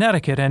to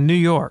Connecticut and New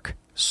York,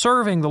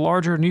 serving the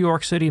larger New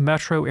York City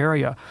metro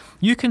area.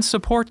 You can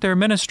support their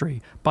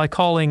ministry by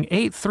calling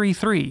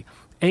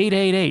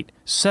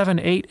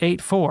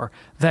 833-888-7884.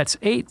 That's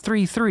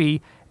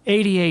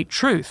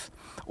 833-88-TRUTH,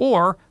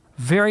 or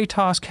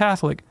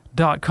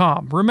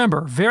VeritasCatholic.com.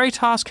 Remember,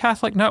 Veritas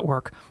Catholic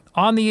Network,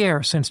 on the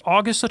air since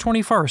August the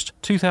 21st,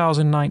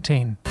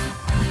 2019.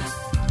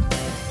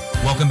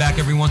 Welcome back,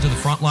 everyone, to the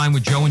front line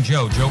with Joe and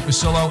Joe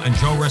Pasillo and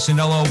Joe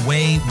Resinello,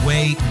 way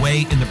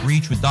in the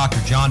breach with Dr.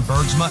 John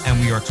Bergsma, and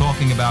we are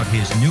talking about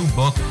his new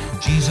book,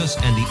 Jesus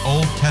and the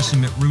Old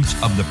Testament Roots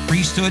of the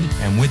Priesthood.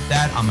 And with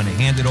that, I'm going to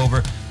hand it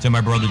over to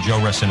my brother, Joe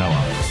Resinello.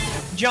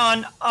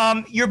 John,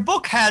 your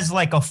book has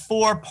like a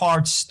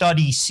 4-part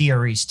study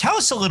series. Tell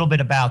us a little bit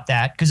about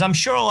that, because I'm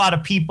sure a lot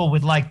of people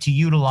would like to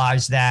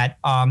utilize that,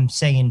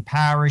 say in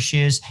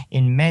parishes,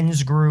 in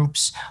men's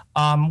groups.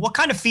 What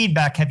kind of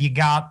feedback have you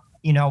got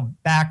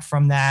back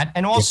from that?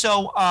 And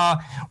also,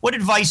 what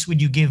advice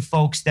would you give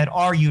folks that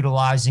are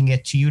utilizing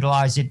it to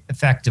utilize it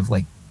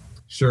effectively?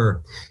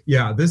 Sure.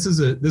 Yeah, this is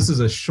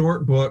a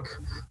short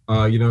book,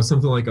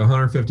 something like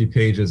 150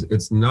 pages.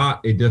 It's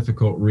not a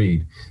difficult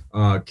read.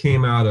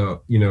 Came out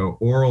of,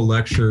 oral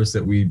lectures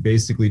that we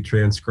basically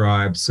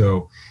transcribed.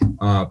 So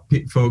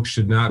folks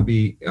should not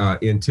be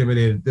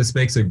intimidated. This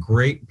makes a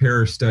great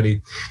parish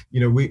study.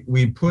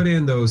 We put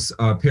in those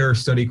parish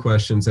study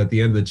questions at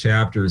the end of the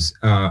chapters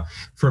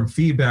from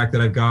feedback that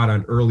I've got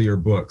on earlier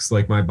books,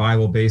 like my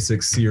Bible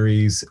Basics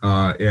series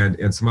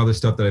and some other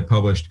stuff that I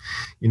published.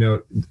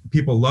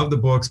 People love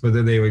the books, but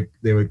then they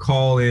would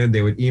call in,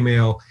 they would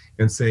email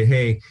and say,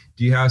 hey,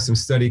 do you have some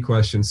study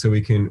questions so we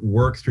can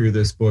work through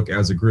this book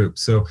as a group?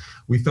 So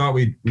we thought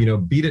we'd,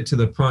 beat it to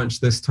the punch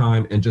this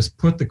time and just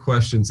put the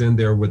questions in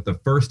there with the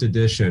first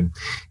edition.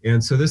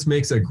 And so this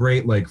makes a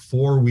great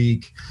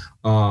 4-week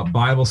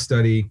Bible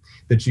study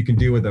that you can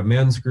do with a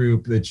men's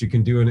group, that you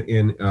can do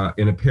in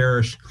a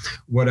parish.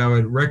 What I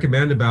would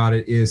recommend about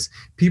it is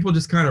people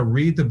just kind of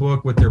read the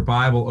book with their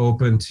Bible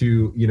open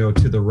to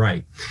the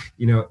right,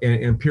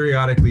 and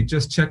periodically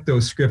just check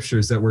those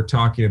scriptures that we're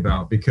talking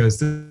about,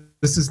 because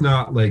this is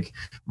not like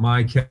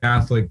my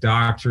Catholic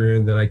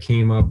doctrine that I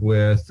came up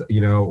with,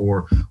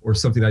 or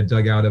something I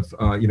dug out of,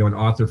 an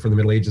author from the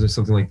Middle Ages or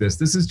something like this.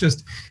 This is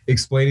just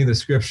explaining the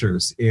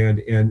scriptures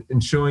and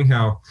showing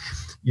how,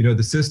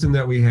 the system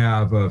that we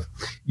have of,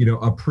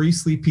 a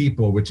priestly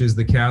people, which is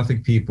the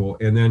Catholic people,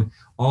 and then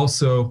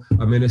also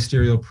a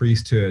ministerial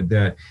priesthood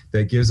that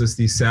gives us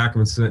these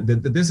sacraments.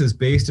 That this is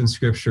based in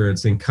Scripture.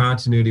 It's in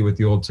continuity with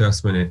the Old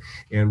Testament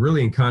and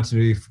really in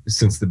continuity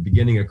since the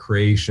beginning of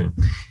creation.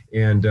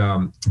 And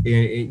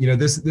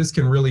this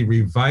can really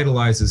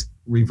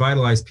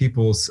revitalize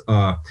people's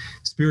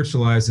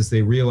spiritual lives as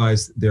they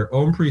realize their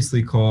own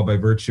priestly call by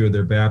virtue of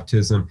their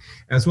baptism,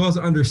 as well as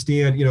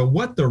understand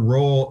what the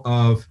role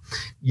of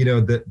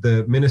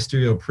the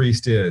ministerial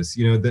priest is.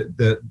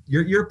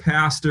 Your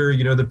pastor,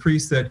 the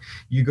priest that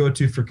you go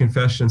to for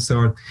confession and so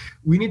on.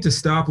 We need to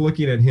stop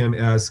looking at him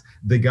as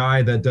the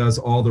guy that does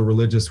all the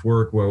religious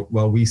work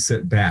while we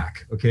sit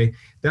back. Okay,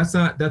 that's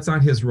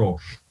not his role.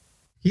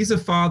 He's a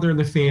father in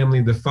the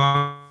family. The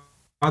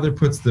father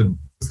puts the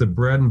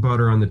bread and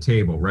butter on the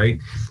table, right?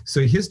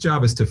 So his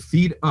job is to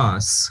feed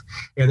us,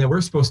 and then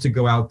we're supposed to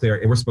go out there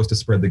and we're supposed to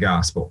spread the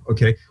gospel,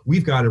 okay?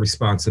 We've got a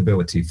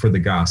responsibility for the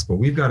gospel.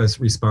 We've got a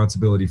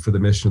responsibility for the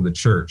mission of the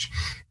church.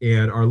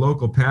 And our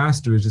local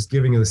pastor is just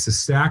giving us the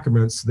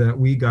sacraments so that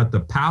we got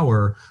the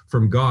power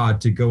from God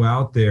to go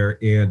out there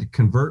and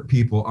convert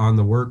people on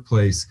the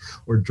workplace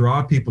or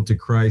draw people to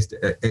Christ,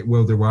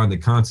 whether we're on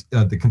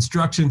the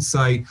construction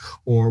site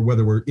or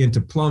whether we're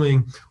into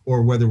plumbing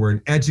or whether we're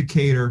an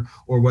educator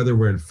or whether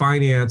we're in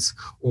finance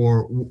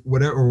or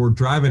whatever, or we're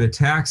driving a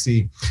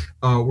taxi,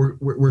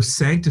 we're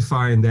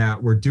sanctifying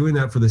that. We're doing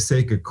that for the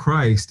sake of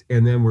Christ.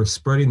 And then we're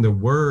spreading the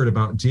word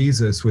about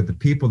Jesus with the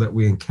people that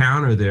we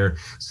encounter there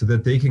so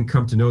that they can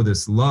come to know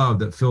this love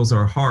that fills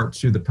our hearts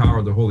through the power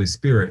of the Holy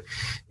Spirit.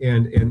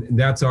 And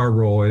that's our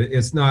role. And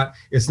it's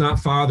not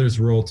Father's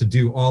role to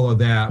do all of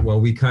that while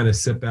we kind of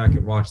sit back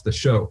and watch the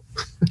show.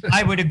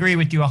 I would agree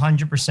with you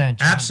 100%. John.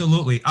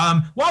 Absolutely.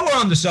 While we're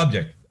on the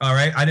subject, all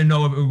right, I didn't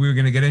know if we were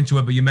going to get into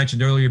it, but you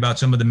mentioned earlier about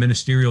some of the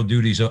ministerial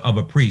duties of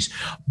a priest.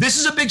 This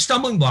is a big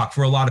stumbling block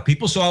for a lot of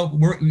people. So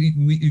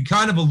we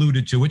kind of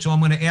alluded to it. So I'm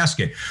going to ask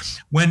it.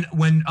 When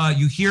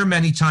you hear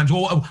many times,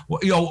 well,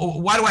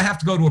 why do I have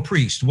to go to a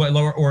priest?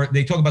 Or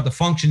they talk about the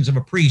functions of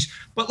a priest.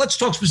 But let's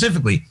talk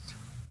specifically.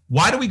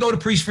 Why do we go to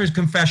priest for his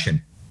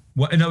confession?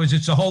 In other words,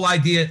 it's the whole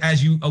idea,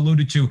 as you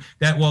alluded to,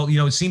 that,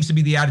 it seems to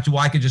be the attitude,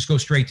 well, I could just go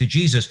straight to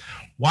Jesus.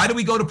 Why do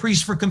we go to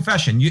priest for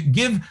confession? You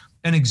give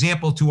an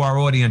example to our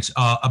audience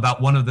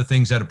about one of the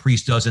things that a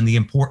priest does and the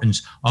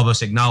importance of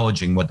us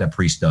acknowledging what that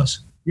priest does.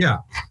 Yeah,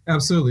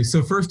 absolutely.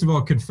 So first of all,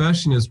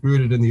 confession is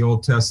rooted in the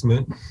Old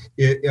Testament.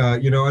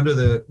 Under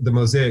the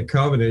Mosaic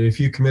covenant, if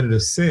you committed a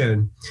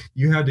sin,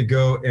 you had to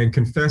go and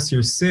confess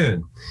your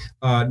sin.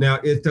 Now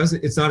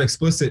it's not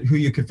explicit who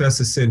you confess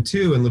a sin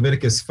to in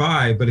Leviticus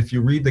 5, but if you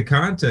read the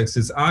context,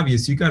 it's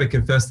obvious you got to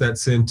confess that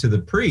sin to the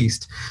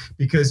priest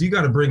because you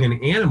got to bring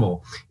an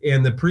animal,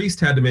 and the priest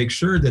had to make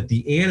sure that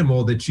the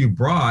animal that you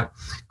brought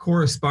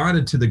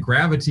corresponded to the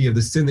gravity of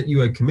the sin that you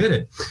had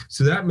committed.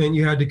 So that meant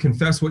you had to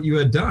confess what you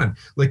had done.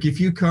 Like if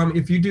you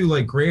do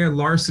like grand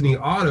larceny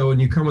auto and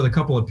you come with a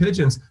couple of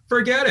pigeons,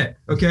 forget it.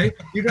 Okay.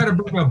 You got to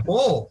bring a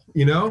bull,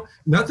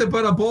 nothing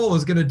but a bull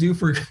is going to do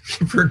for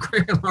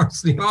grand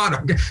larceny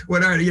auto.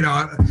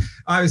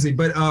 Obviously,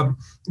 but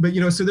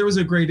so there was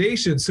a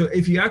gradation. So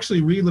if you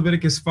actually read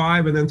Leviticus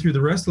 5 and then through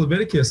the rest of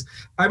Leviticus,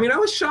 I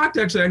was shocked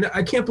actually.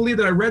 I can't believe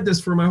that I read this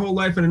for my whole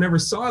life and I never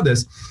saw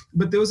this,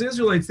 but those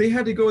Israelites, they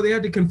had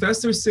to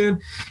confess their sin.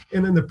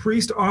 And then the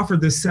priest offered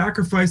this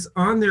sacrifice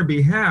on their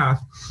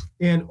behalf.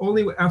 And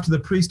only after the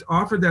priest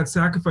offered that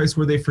sacrifice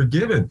were they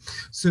forgiven.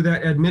 So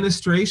that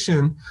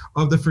administration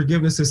of the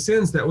forgiveness of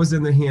sins, that was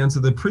in the hands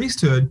of the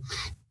priesthood.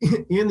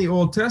 In the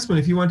Old Testament,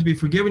 if you wanted to be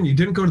forgiven, you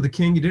didn't go to the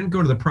king, you didn't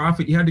go to the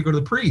prophet, you had to go to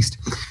the priest.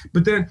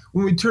 But then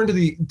when we turn to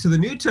the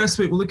New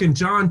Testament, we look in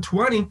John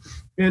 20,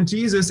 and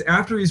Jesus,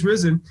 after he's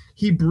risen,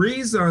 he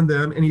breathes on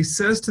them and he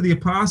says to the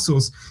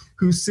apostles,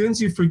 whose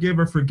sins you forgive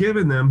are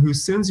forgiven them,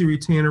 whose sins you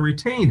retain are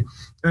retained.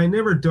 And it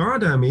never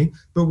dawned on me,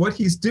 but what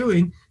he's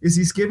doing is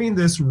he's giving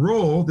this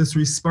role, this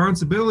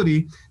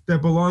responsibility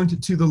that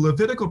belonged to the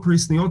Levitical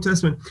priests in the Old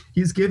Testament,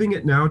 he's giving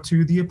it now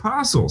to the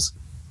apostles.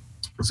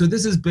 So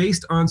this is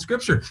based on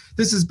Scripture.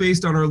 This is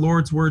based on our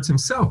Lord's words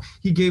himself.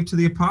 He gave to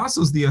the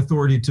apostles the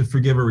authority to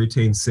forgive or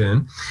retain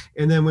sin.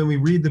 And then when we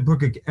read the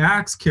book of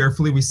Acts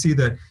carefully, we see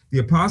that the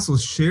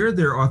apostles shared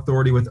their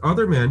authority with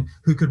other men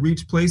who could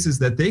reach places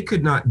that they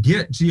could not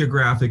get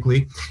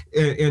geographically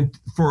and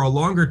for a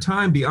longer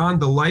time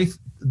beyond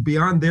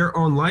their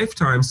own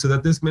lifetime, so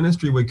that this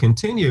ministry would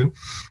continue.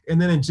 And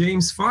then in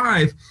James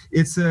 5,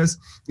 it says,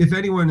 if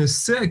anyone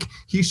is sick,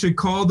 he should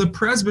call the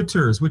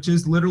presbyters, which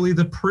is literally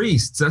the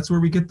priests. That's where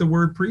we get the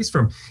word priest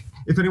from.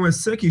 If anyone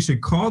is sick, he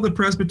should call the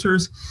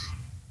presbyters,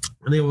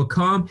 and they will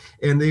come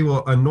and they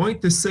will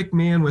anoint the sick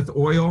man with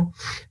oil.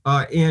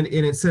 And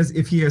it says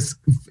if he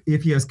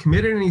has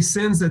committed any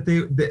sins,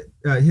 that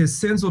his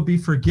sins will be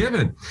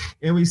forgiven.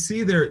 And we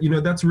see there,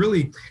 that's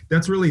really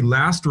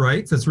last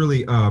rites. That's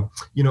really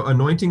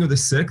anointing of the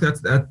sick.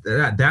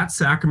 That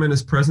sacrament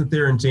is present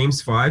there in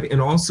James 5. And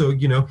also,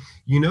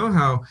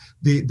 how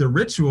the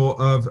ritual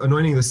of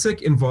anointing the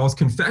sick involves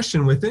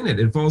confession within it.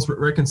 It involves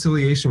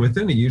reconciliation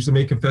within it. You usually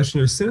make confession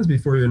of your sins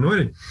before you're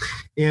anointed.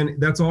 And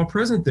that's all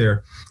present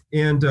there.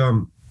 And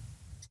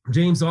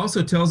James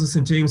also tells us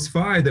in James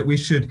 5 that we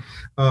should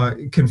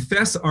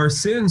confess our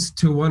sins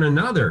to one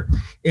another.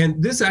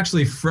 And this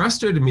actually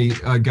frustrated me,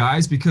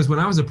 guys, because when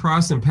I was a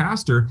Protestant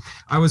pastor,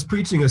 I was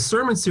preaching a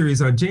sermon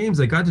series on James.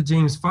 I got to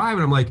James 5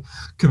 and I'm like,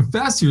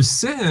 confess your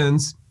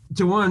sins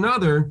to one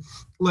another.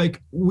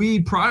 Like,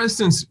 we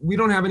Protestants, we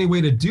don't have any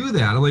way to do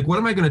that. I'm like, what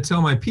am I going to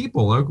tell my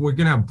people? Like, we're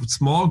going to have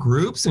small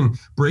groups and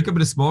break up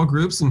into small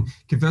groups and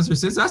confess our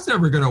sins? That's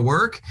never going to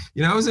work.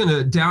 I was in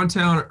a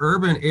downtown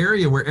urban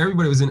area where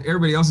everybody was in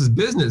everybody else's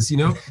business,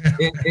 and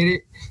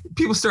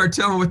people started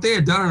telling what they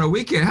had done on a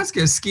weekend. That's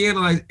going to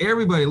scandalize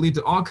everybody, lead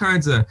to all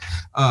kinds of,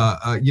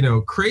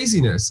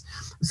 craziness.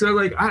 So,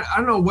 like, I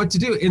don't know what to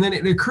do. And then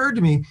it occurred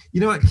to me,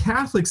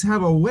 Catholics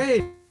have a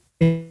way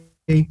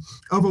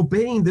of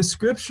obeying the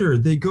Scripture.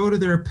 They go to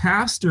their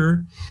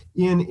pastor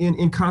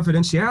in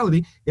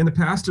confidentiality, and the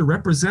pastor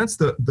represents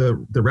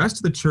the rest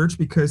of the church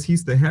because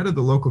he's the head of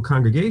the local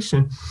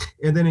congregation.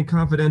 And then in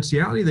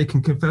confidentiality, they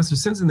can confess their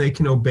sins and they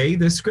can obey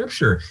this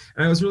scripture.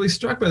 And I was really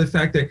struck by the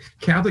fact that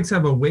Catholics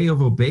have a way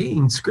of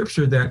obeying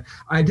scripture that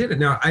I didn't.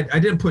 Now, I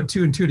didn't put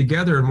two and two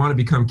together and want to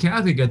become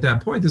Catholic at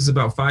that point. This is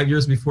about 5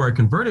 years before I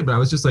converted, but I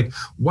was just like,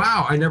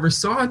 wow, I never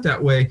saw it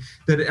that way,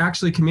 that it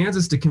actually commands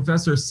us to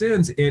confess our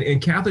sins.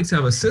 And Catholics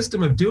have a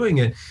system of doing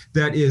it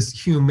that is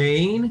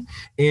humane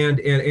and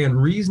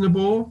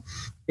reasonable,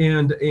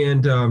 and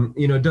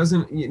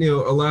doesn't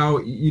allow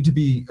you to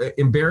be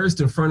embarrassed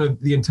in front of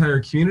the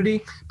entire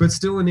community, but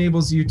still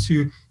enables you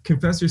to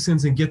confess your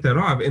sins and get that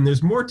off. And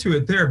there's more to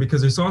it there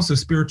because there's also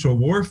spiritual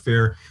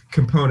warfare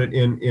component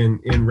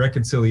in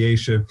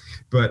reconciliation.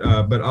 But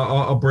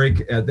I'll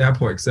break at that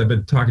point because I've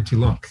been talking too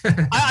long.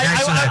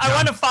 I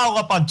want to follow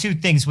up on two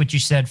things what you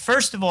said.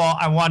 First of all,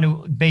 I want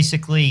to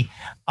basically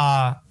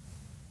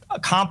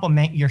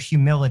compliment your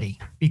humility,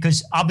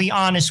 because I'll be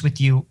honest with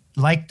you,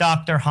 like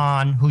Dr.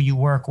 Hahn, who you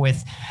work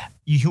with,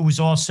 who was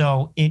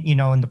also in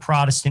the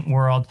Protestant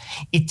world,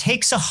 it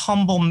takes a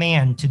humble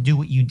man to do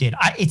what you did.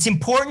 It's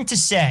important to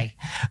say,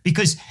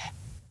 because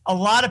a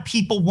lot of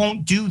people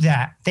won't do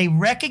that. They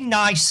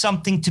recognize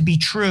something to be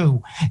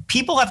true.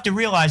 People have to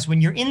realize when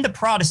you're in the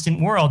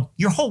Protestant world,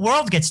 your whole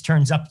world gets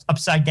turned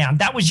upside down.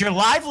 That was your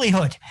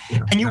livelihood,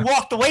 and you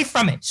walked away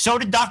from it. So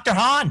did Dr.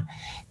 Hahn.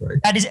 Right.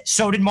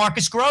 So did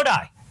Marcus Grodi.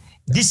 Yeah.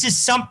 This is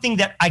something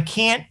that I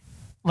can't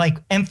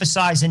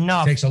emphasize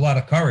enough. It takes a lot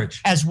of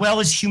courage. As well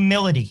as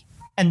humility.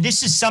 And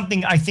this is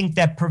something I think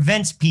that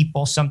prevents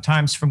people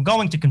sometimes from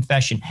going to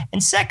confession.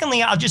 And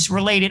secondly, I'll just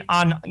relate it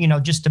on,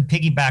 just to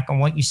piggyback on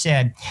what you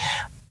said.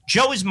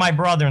 Joe is my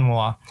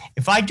brother-in-law.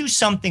 If I do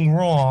something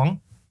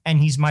wrong, and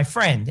he's my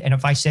friend, and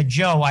if I said,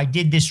 Joe, I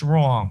did this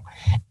wrong,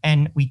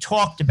 and we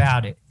talked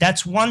about it,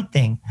 that's one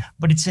thing.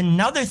 But it's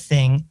another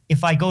thing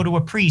if I go to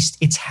a priest,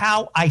 it's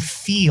how I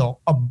feel,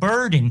 a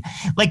burden.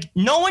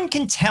 No one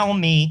can tell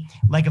me,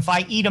 if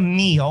I eat a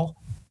meal,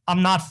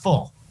 I'm not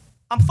full.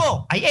 I'm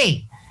full. I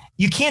ate.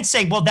 You can't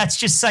say, well, that's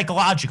just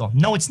psychological.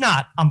 No, it's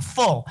not. I'm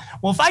full.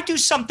 Well, if I do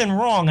something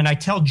wrong and I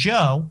tell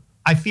Joe,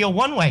 I feel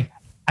one way,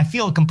 I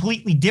feel a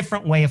completely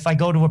different way if I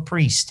go to a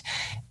priest,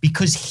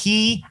 because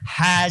he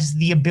has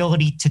the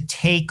ability to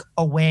take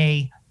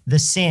away the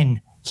sin.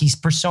 He's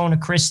persona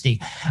Christi.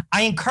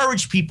 I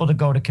encourage people to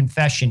go to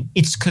confession.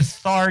 It's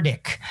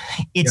cathartic.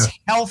 It's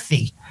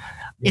healthy.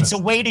 Yeah. It's a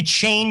way to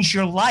change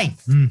your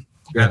life.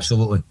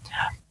 Absolutely.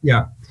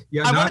 Yeah.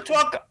 I want to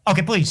talk.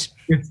 Okay, please.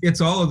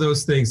 It's all of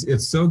those things.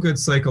 It's so good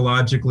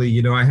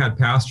psychologically. I had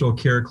pastoral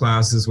care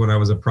classes when I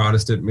was a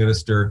Protestant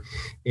minister,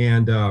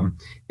 and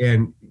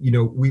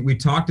we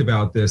talked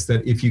about this,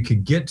 that if you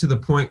could get to the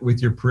point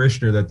with your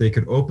parishioner that they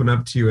could open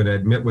up to you and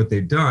admit what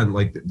they've done,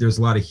 there's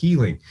a lot of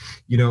healing,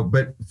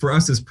 but for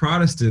us as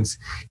Protestants,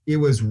 it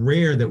was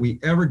rare that we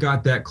ever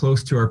got that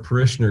close to our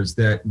parishioners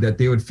that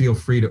they would feel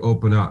free to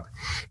open up.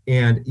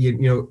 And,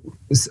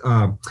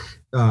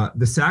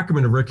 the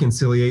sacrament of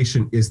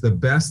reconciliation is the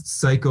best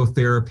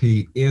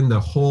psychotherapy in the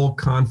whole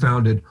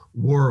confounded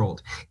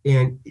world.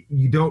 And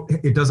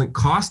it doesn't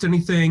cost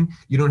anything.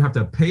 You don't have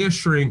to pay a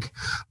shrink.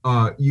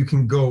 You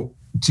can go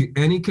to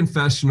any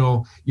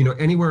confessional,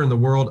 anywhere in the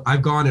world.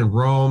 I've gone in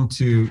Rome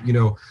to,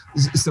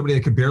 somebody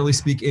that could barely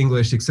speak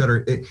English, et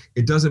cetera.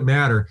 It doesn't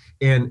matter.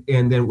 And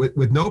then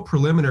with no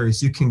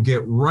preliminaries, you can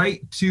get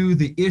right to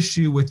the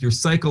issue with your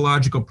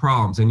psychological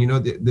problems. And,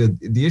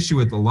 the issue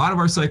with a lot of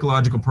our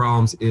psychological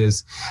problems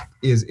is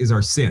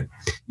our sin,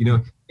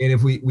 And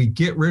if we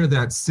get rid of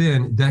that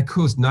sin, that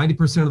goes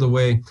 90% of the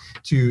way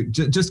to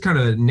just kind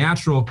of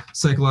natural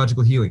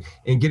psychological healing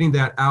and getting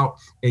that out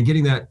and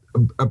getting that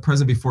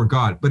present before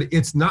God. But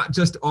it's not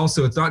just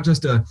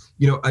a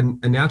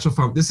natural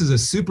phenomenon. This is a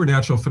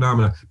supernatural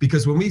phenomenon,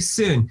 because when we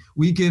sin,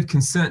 we give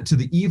consent to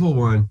the evil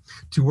one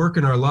to work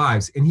in our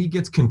lives, and he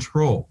gets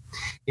control.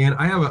 And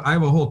I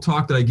have a whole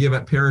talk that I give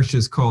at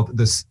parishes called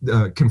this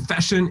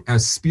confession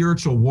as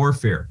spiritual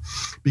warfare,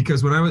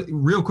 because when I was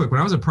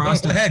a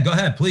Protestant. Go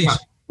ahead, please. Yeah,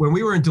 when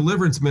we were in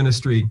deliverance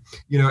ministry,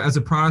 as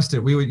a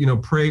Protestant, we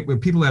would, pray when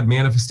people had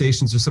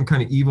manifestations or some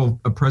kind of evil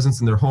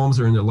presence in their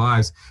homes or in their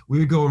lives. We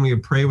would go and we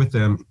would pray with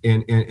them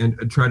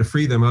and try to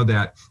free them of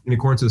that in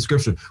accordance with the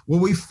scripture.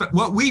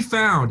 What we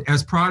found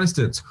as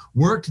Protestants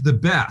worked the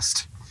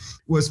best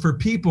was for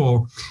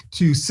people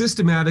to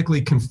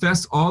systematically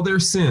confess all their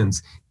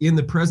sins in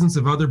the presence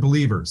of other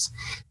believers.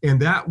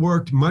 And that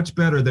worked much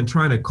better than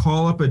trying to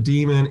call up a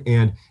demon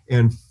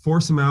and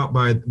force them out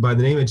by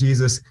the name of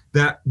Jesus.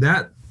 That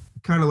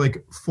kind of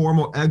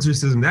formal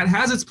exorcism, that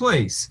has its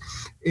place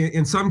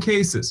in some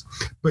cases.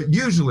 But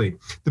usually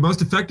the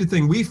most effective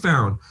thing we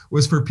found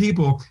was for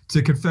people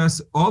to confess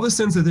all the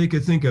sins that they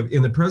could think of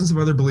in the presence of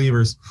other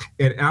believers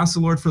and ask the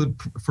Lord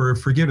for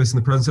forgiveness in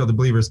the presence of other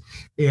believers.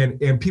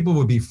 And people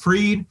would be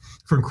freed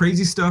from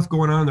crazy stuff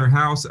going on in their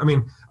house. I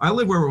mean, I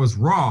lived where it was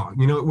raw,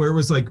 where it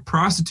was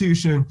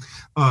prostitution,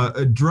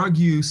 drug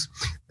use,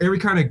 every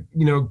kind of,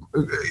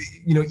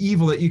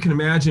 evil that you can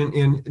imagine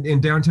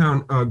in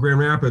downtown Grand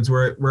Rapids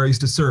where I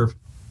used to serve.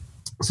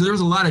 So there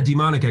was a lot of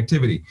demonic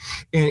activity,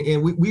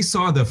 and we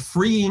saw the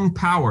freeing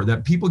power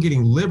that people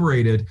getting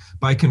liberated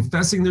by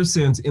confessing their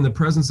sins in the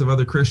presence of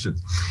other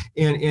Christians.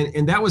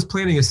 And that was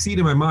planting a seed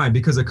in my mind,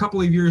 because a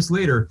couple of years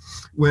later,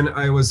 when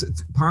I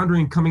was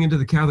pondering coming into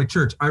the Catholic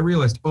Church, I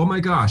realized, oh my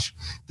gosh,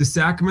 the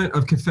sacrament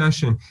of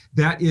confession,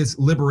 that is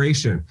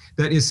liberation.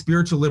 That is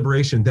spiritual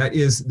liberation. That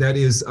is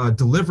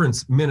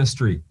deliverance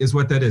ministry is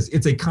what that is.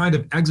 It's a kind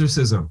of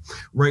exorcism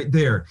right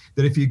there,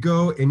 that if you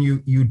go and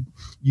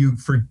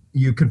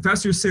you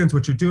confess your sins,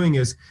 what you're doing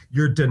is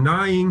you're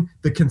denying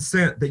the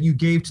consent that you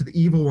gave to the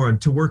evil one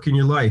to work in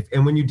your life.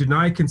 And when you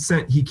deny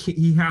consent,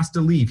 he has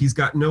to leave. He's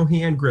got no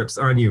hand grips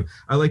on you.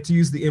 I like to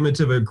use the image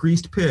of a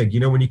greased pig. You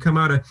know, when you come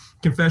out of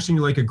confession,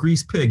 you're like a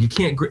greased pig. You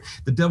can't,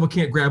 the devil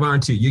can't grab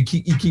onto you.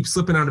 You keep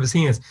slipping out of his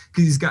hands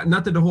because he's got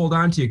nothing to hold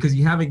on to you, because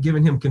you haven't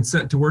given him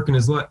consent to work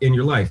in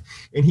your life.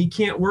 And he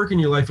can't work in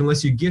your life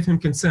unless you give him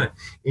consent.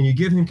 And you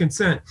give him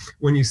consent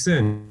when you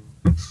sin.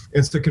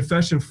 And so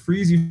confession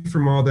frees you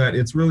from all that.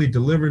 It's really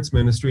deliverance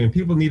ministry, and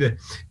people need to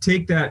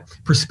take that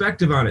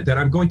perspective on it, that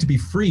I'm going to be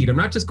freed. I'm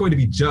not just going to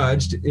be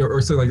judged or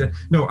something like that.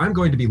 No, I'm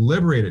going to be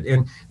liberated.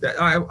 And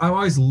I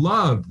always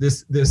loved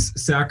this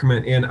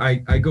sacrament, and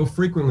I go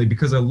frequently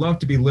because I love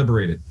to be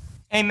liberated.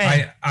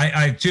 Amen.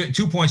 I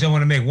 2 points I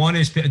want to make. One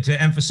is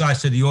to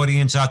emphasize to the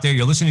audience out there,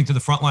 you're listening to The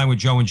Frontline with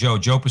Joe and Joe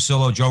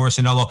Pasillo, Joe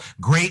Rossinello.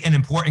 Great and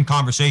important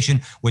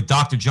conversation with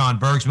Dr. John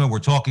Bergsma. We're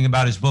talking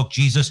about his book,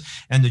 Jesus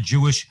and the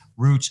Jewish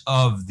Roots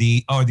of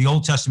the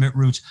Old Testament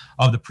Roots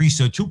of the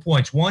Priesthood. 2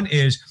 points. One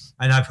is,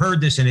 and I've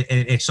heard this, and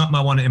it's something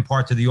I want to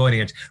impart to the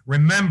audience,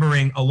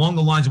 remembering along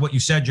the lines of what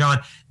you said, John,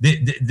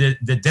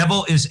 the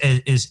devil is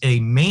a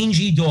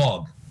mangy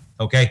dog,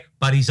 okay,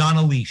 but he's on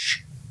a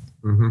leash.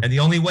 Mm-hmm. And the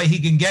only way he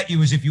can get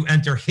you is if you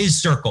enter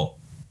his circle,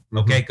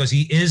 okay? Because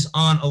he is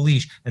on a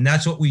leash, and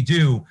that's what we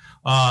do.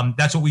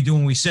 That's what we do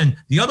when we sin.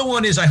 The other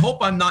one is, I hope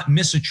I'm not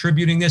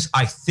misattributing this.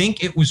 I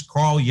think it was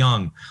Carl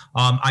Jung.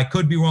 I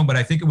could be wrong, but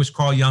I think it was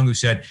Carl Jung who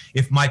said,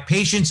 if my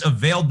patients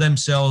availed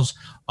themselves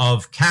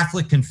of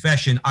Catholic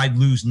confession, I'd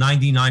lose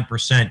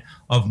 99%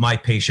 of my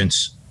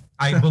patients.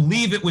 I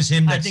believe it was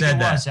him that said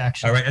that. Was,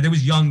 actually. All right, and it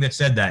was Jung that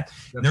said that.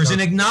 There's an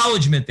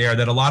acknowledgement there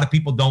that a lot of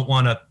people don't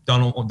want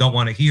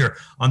to hear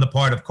on the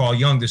part of Carl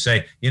Jung, to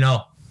say, you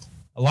know,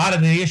 a lot of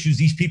the issues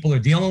these people are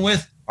dealing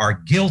with are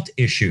guilt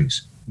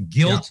issues,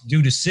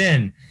 due to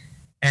sin,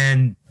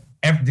 and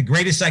the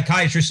greatest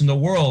psychiatrist in the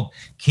world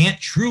can't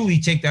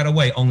truly take that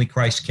away. Only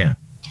Christ can.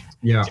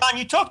 Yeah. John,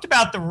 you talked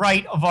about the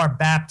rite of our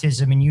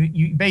baptism, and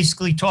you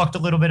basically talked a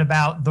little bit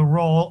about the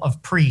role of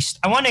priest.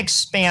 I want to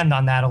expand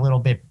on that a little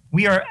bit.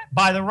 We are,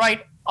 by the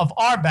rite of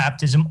our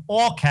baptism,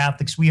 all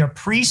Catholics, we are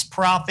priests,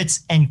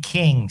 prophets, and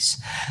kings.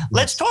 Yes.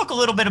 Let's talk a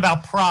little bit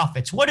about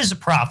prophets. What is a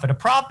prophet? A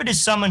prophet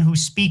is someone who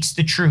speaks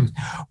the truth.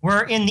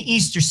 We're in the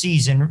Easter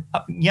season.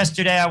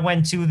 Yesterday, I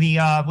went to the,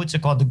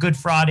 the Good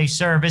Friday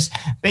service.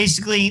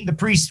 Basically, the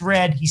priest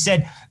read, he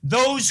said,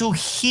 "Those who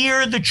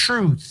hear the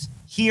truth,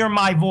 hear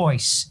my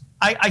voice."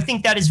 I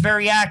think that is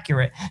very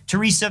accurate.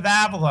 Teresa of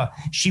Avila,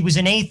 she was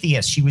an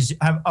atheist. She was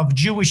of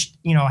Jewish,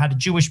 had a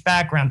Jewish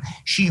background.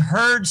 She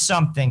heard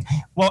something.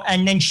 Well,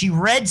 and then she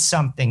read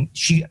something.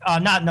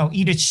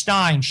 Edith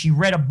Stein, she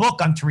read a book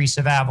on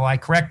Teresa of Avila. I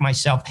correct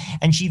myself.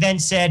 And she then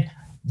said,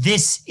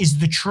 "This is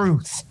the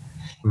truth."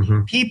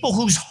 Mm-hmm. People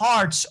whose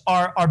hearts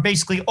are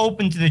basically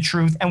open to the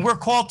truth, and we're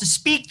called to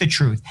speak the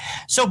truth.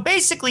 So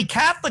basically,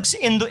 Catholics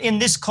in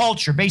this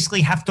culture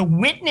basically have to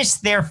witness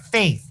their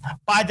faith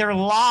by their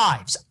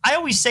lives. I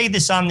always say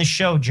this on the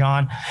show,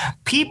 John.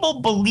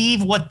 People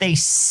believe what they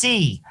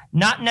see,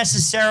 not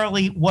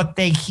necessarily what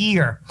they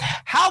hear.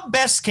 How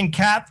best can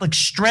Catholics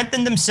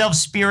strengthen themselves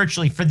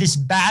spiritually for this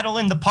battle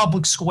in the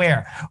public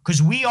square?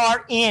 Because we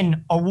are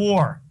in a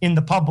war in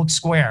the public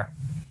square.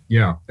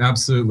 Yeah,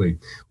 absolutely.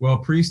 Well,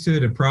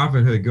 priesthood and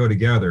prophethood go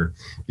together,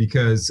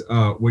 because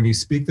when you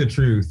speak the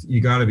truth, you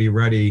got to be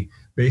ready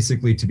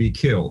basically to be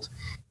killed.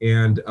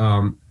 And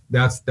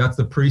that's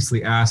the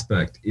priestly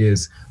aspect,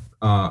 is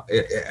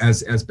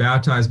as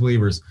baptized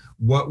believers,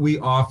 what we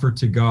offer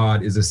to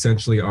God is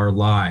essentially our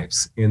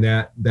lives. And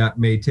that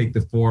may take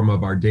the form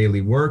of our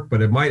daily work,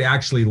 but it might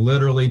actually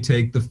literally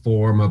take the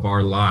form of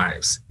our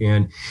lives.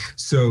 And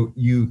so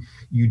you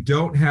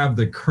don't have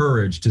the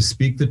courage to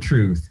speak the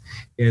truth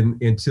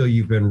until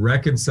you've been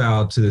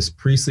reconciled to this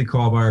priestly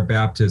call by our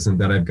baptism,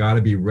 that I've got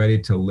to be ready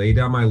to lay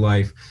down my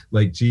life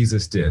like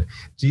Jesus did.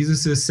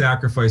 Jesus's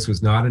sacrifice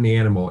was not an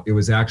animal. It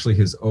was actually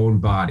his own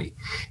body.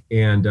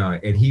 And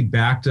he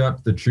backed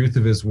up the truth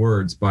of his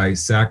words by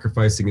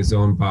sacrificing his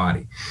own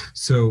body.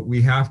 So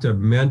we have to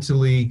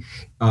mentally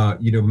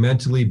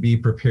be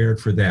prepared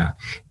for that.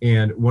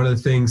 And one of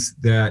the things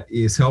that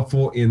is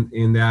helpful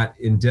in that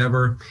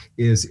endeavor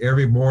is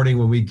every morning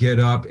when we get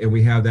up and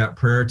we have that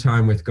prayer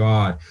time with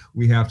God,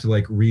 we have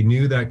to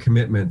renew that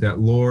commitment that,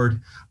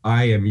 Lord,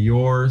 I am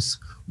yours.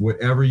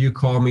 Whatever you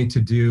call me to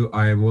do,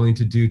 I am willing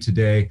to do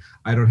today.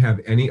 I don't have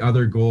any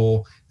other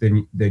goal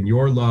than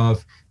your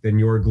love, than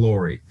your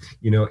glory.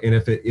 And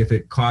if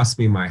it costs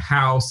me my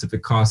house, if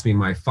it costs me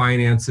my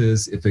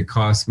finances, if it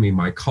costs me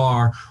my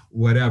car,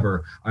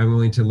 whatever, I'm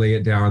willing to lay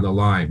it down on the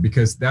line,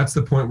 because that's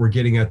the point we're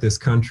getting at this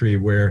country,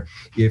 where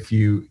if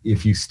you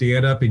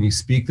stand up and you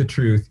speak the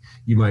truth,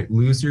 you might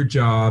lose your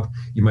job,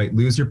 you might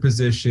lose your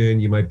position,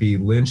 you might be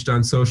lynched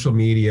on social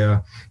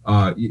media,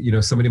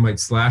 somebody might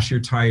slash your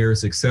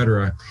tires,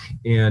 etc.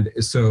 And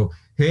so,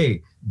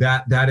 hey,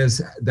 that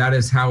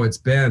is how it's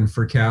been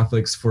for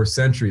Catholics for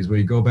centuries. When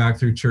you go back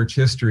through church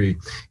history,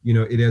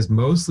 it has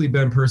mostly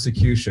been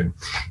persecution.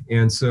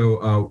 And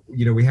so,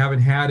 we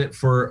haven't had it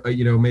for,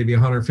 maybe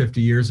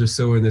 150 years or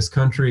so in this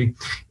country.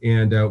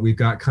 And we've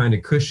got kind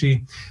of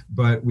cushy,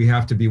 but we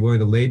have to be willing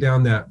to lay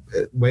down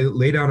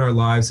our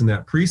lives in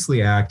that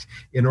priestly act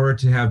in order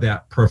to have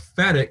that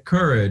prophetic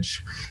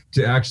courage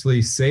to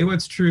actually say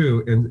what's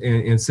true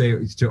and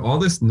say to all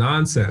this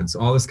nonsense,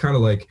 all this kind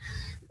of like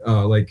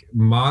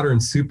modern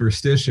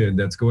superstition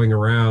that's going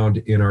around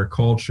in our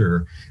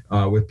culture,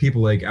 with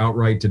people like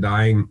outright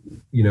denying,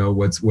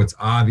 what's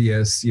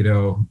obvious,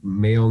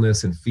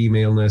 maleness and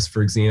femaleness,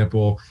 for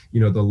example,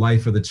 the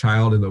life of the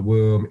child in the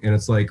womb. And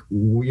it's like,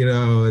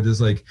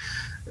 just like,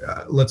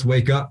 let's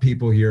wake up,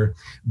 people here.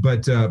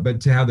 But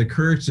to have the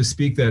courage to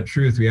speak that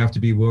truth, we have to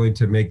be willing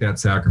to make that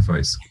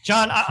sacrifice.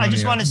 John, I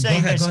just want to say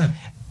this. Go ahead.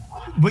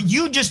 What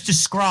you just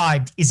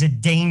described is a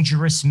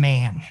dangerous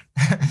man.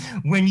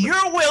 When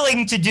you're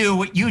willing to do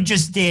what you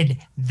just did,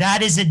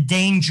 that is a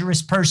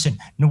dangerous person.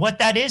 And what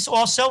that is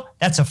also,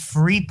 that's a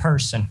free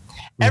person.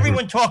 Mm-hmm.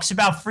 Everyone talks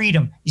about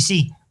freedom. You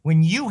see,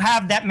 when you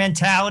have that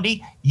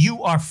mentality,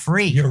 you are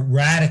free. You're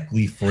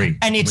radically free.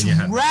 And it's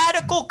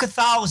radical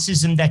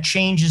Catholicism that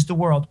changes the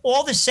world.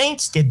 All the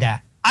saints did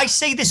that. I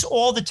say this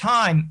all the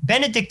time.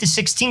 Benedict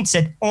XVI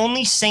said,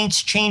 only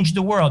saints change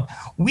the world.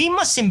 We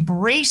must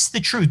embrace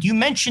the truth. You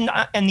mentioned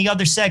in the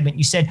other segment,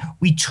 you said,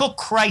 we took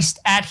Christ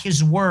at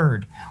his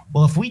word.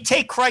 Well, if we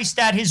take Christ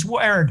at his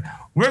word,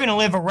 we're going to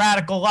live a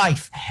radical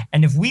life.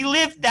 And if we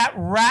live that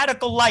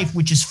radical life,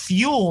 which is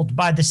fueled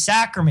by the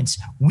sacraments,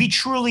 we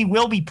truly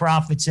will be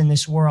prophets in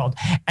this world.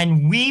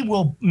 And we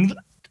will,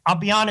 I'll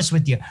be honest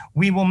with you,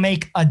 we will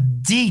make a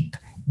deep,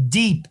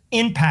 deep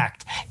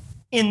impact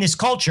in this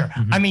culture.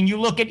 Mm-hmm. I mean, you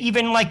look at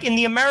even like in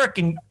the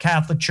American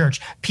Catholic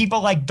Church,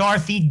 people like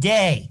Dorothy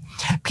Day,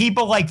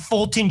 people like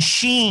Fulton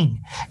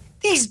Sheen.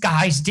 These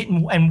guys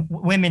and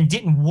women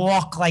didn't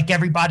walk like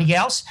everybody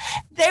else.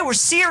 They were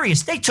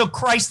serious. They took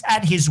Christ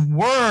at his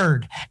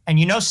word. And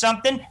you know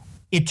something?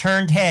 It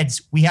turned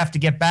heads. We have to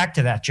get back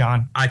to that,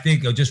 John. I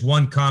think just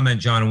one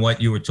comment, John, on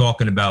what you were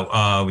talking about.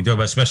 We talk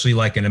about, especially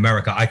like in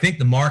America. I think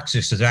the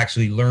Marxists has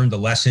actually learned a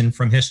lesson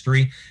from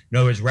history. In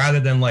other words, rather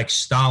than like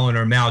Stalin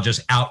or Mao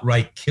just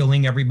outright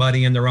killing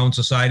everybody in their own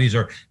societies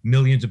or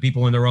millions of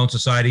people in their own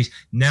societies,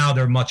 now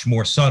they're much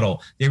more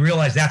subtle. They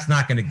realize that's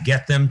not going to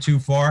get them too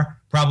far,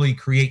 probably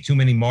create too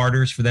many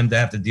martyrs for them to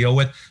have to deal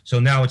with. So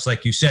now it's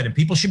like you said, and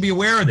people should be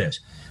aware of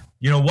this.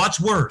 What's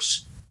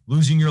worse,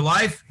 losing your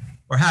life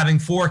or having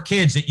 4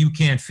 kids that you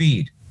can't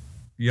feed?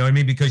 You know what I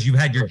mean? Because you've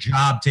had your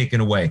job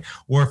taken away,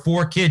 or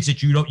 4 kids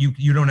that you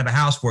don't have a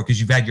house for because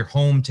you've had your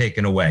home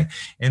taken away,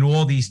 and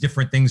all these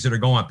different things that are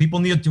going on. People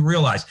need to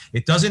realize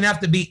it doesn't have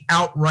to be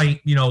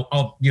outright,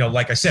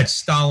 like I said,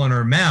 Stalin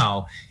or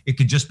Mao. It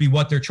could just be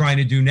what they're trying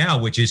to do now,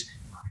 which is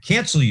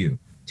cancel you,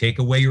 take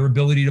away your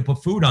ability to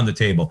put food on the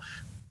table.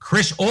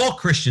 All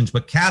Christians,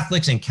 but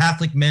Catholics and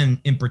Catholic men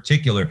in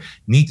particular,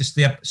 need to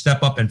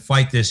step up and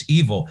fight this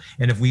evil.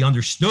 And if we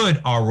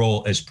understood our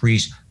role as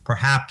priests,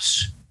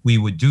 perhaps we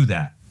would do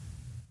that.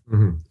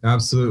 Mm-hmm.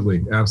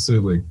 Absolutely.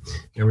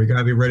 And we got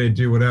to be ready to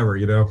do whatever,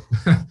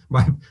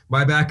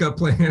 my backup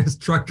plan is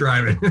truck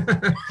driving.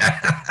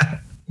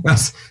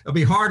 It'll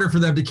be harder for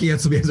them to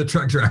cancel me as a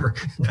truck driver.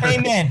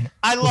 Amen.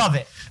 I love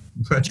it.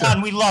 But,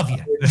 John, we love you.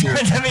 To be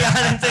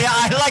honest,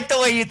 I like the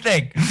way you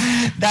think.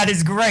 That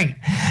is great.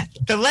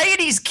 The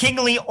laity's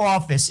kingly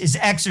office is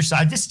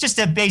exercised, this just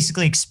to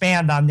basically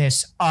expand on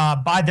this,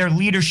 by their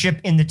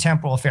leadership in the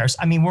temporal affairs.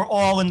 I mean, we're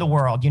all in the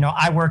world.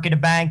 I work at a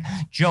bank.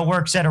 Joe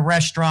works at a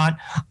restaurant.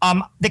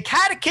 The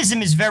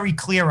catechism is very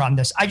clear on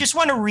this. I just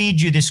want to read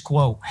you this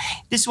quote.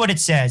 This is what it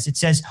says. It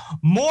says,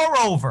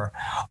 moreover,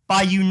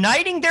 by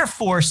uniting their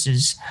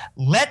forces,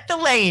 let the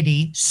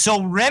laity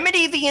so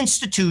remedy the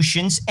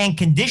institutions and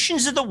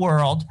conditions of the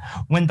world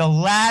when the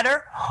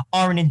latter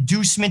are an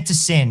inducement to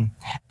sin,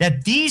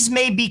 that these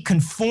may be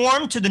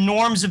conformed to the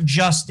norms of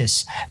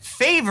justice,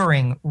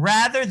 favoring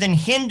rather than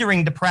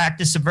hindering the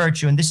practice of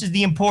virtue. And this is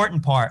the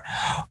important part.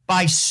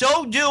 By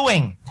so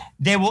doing,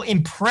 they will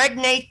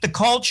impregnate the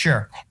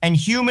culture and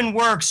human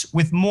works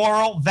with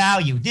moral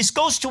value. This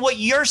goes to what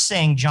you're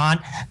saying, John.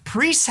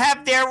 Priests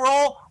have their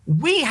role.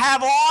 We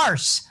have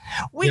ours.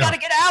 We got to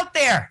get out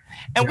there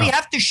and we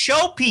have to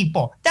show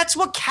people. That's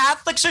what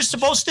Catholics are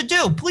supposed to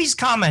do. Please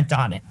comment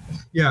on it.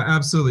 Yeah,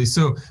 absolutely.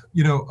 So,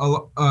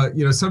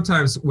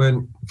 sometimes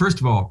first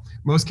of all,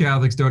 most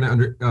Catholics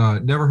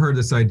never heard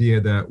this idea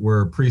that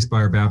we're priests by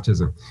our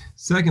baptism.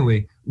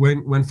 Secondly,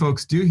 when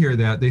folks do hear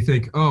that, they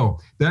think, oh,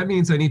 that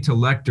means I need to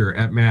lector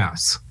at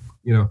Mass,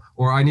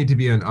 or I need to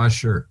be an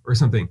usher or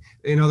something.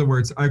 In other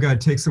words, I've got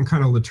to take some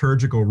kind of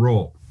liturgical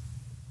role.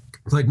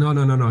 It's like, no,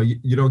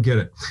 you don't get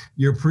it.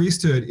 Your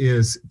priesthood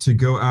is to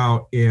go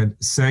out and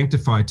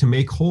sanctify, to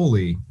make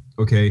holy,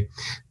 okay,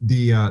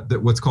 the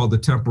what's called the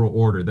temporal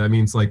order. That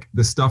means like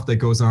the stuff that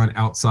goes on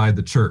outside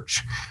the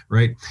church,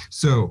 right?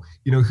 So,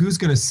 who's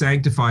going to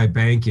sanctify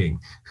banking?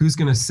 Who's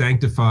going to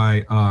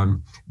sanctify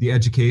the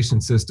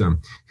education system?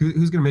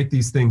 Who's going to make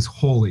these things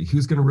holy?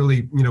 Who's going to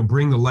really,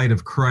 bring the light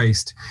of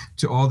Christ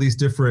to all these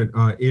different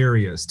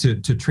areas, to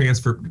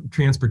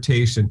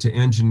transportation, to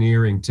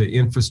engineering, to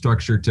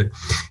infrastructure, to,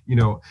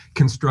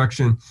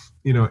 construction,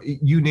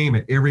 you name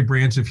it, every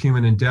branch of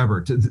human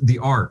endeavor, to the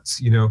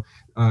arts,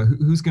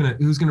 who's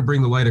gonna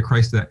bring the light of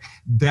Christ to that?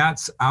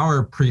 That's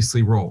our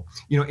priestly role,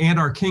 and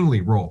our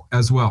kingly role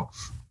as well,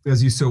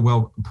 as you so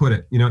well put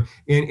it,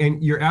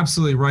 and you're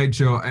absolutely right,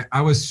 Joe. I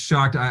was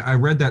shocked. I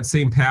read that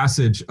same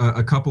passage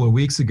a couple of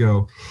weeks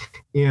ago,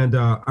 and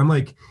I'm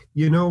like,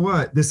 you know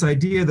what? This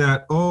idea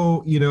that,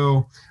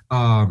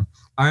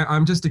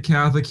 I'm just a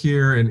Catholic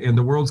here, and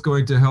the world's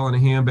going to hell in a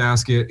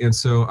handbasket, and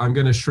so I'm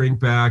going to shrink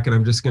back, and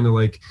I'm just going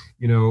to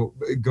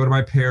go to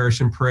my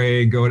parish and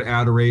pray, and go to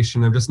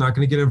adoration. I'm just not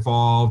going to get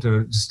involved, and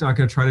I'm just not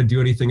going to try to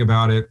do anything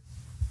about it.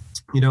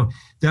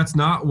 That's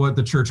not what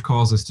the church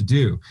calls us to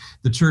do.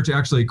 The church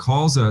actually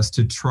calls us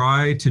to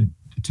try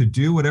to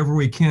do whatever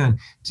we can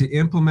to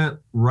implement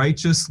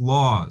righteous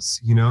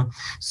laws,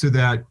 so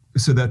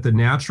that the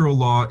natural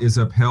law is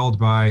upheld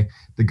by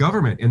the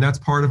government. And that's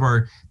part of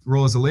our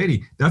role as a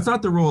laity. That's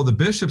not the role of the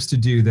bishops to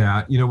do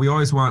that. We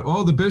always want,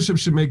 the bishop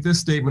should make this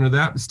statement or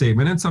that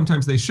statement, and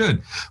sometimes they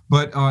should.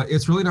 But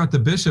it's really not the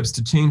bishops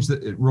to change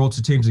the role,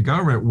 to change the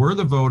government. We're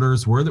the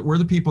voters. We're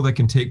the people that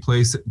can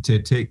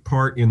take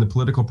part in the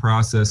political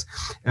process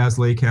as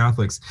lay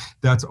Catholics.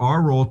 That's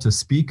our role, to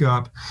speak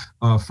up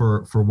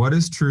for what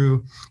is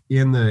true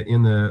in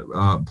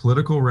the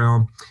political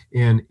realm,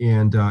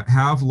 and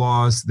have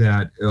laws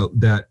that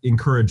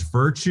encourage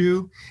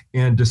virtue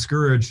and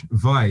discourage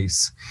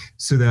vice,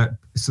 so that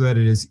it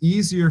is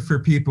easier for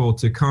people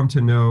to come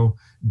to know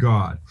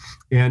God.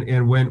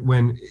 And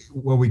when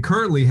what we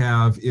currently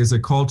have is a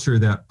culture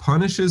that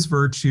punishes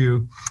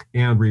virtue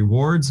and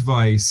rewards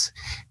vice,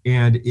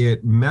 and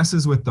it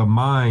messes with the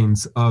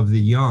minds of the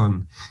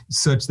young,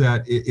 such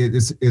that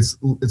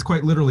it's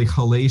quite literally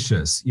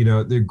hellacious.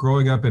 They're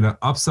growing up in an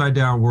upside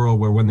down world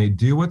where when they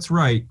do what's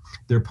right,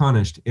 they're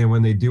punished, and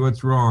when they do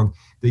what's wrong,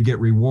 they get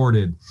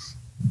rewarded.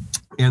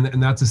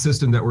 And that's a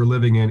system that we're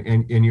living in.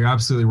 And you're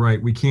absolutely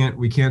right. We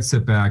can't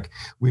sit back.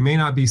 We may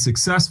not be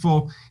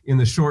successful in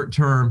the short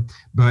term,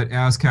 but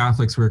as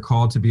Catholics, we're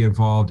called to be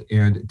involved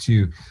and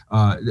to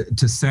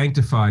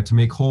sanctify, to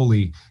make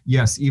holy,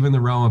 yes, even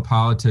the realm of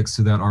politics,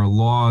 so that our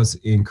laws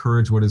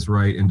encourage what is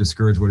right and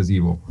discourage what is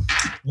evil.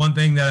 One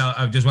thing that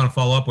I just want to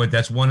follow up with,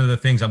 that's one of the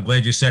things, I'm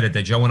glad you said it,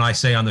 that Joe and I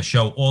say on the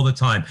show all the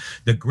time.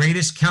 The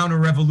greatest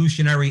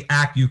counter-revolutionary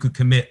act you could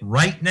commit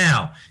right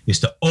now is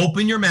to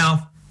open your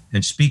mouth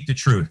and speak the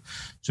truth.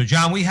 So,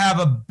 John, we have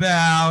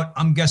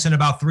I'm guessing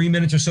about 3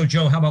 minutes or so.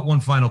 Joe, how about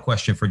one final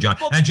question for John?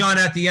 And John,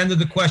 at the end of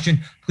the question,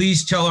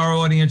 please tell our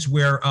audience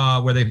where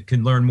they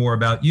can learn more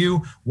about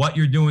you, what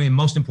you're doing, and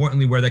most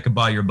importantly, where they can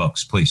buy your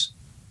books, please.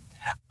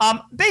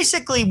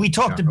 Basically, we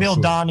talked to Bill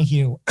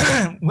Donahue.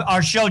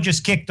 Our show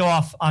just kicked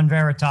off on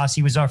Veritas.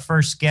 He was our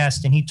first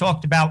guest, and he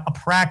talked about a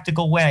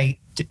practical way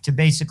to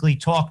basically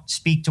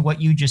speak to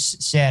what you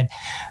just said.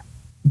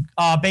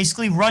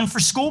 Basically, run for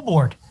school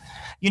board.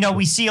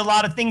 We see a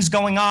lot of things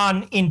going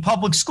on in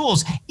public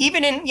schools,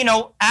 even in,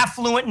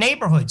 affluent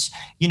neighborhoods.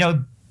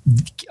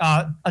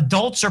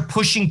 Adults are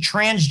pushing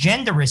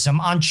transgenderism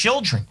on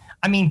children.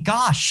 I mean,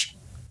 gosh,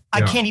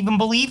 I can't even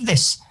believe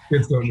this.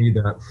 Kids don't need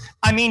that.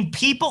 I mean,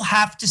 people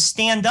have to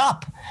stand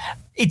up.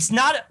 It's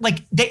not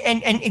like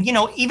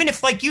even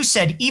if, like you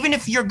said, even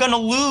if you're going to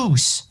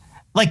lose,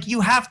 like,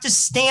 you have to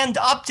stand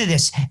up to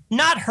this,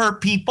 not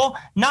hurt people,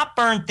 not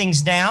burn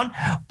things down,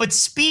 but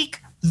speak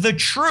the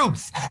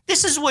truth.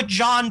 This is what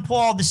John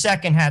Paul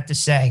II had to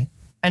say.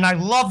 And I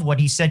love what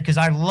he said, because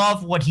I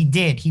love what he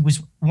did. He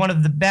was one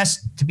of the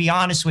best, to be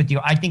honest with you.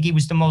 I think he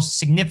was the most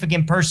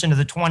significant person of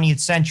the 20th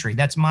century.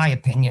 That's my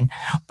opinion.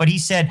 But he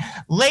said,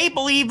 lay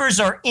believers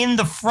are in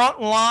the front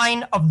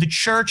line of the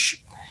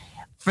church.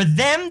 For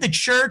them, the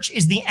church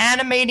is the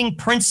animating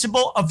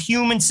principle of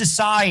human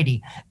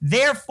society.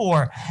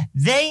 Therefore,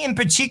 they in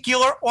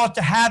particular ought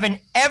to have an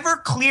ever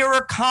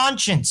clearer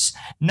conscience,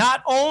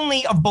 not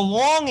only of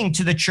belonging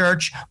to the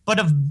church, but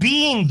of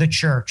being the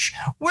church.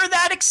 We're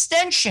that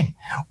extension.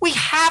 We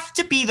have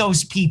to be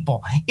those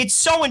people. It's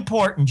so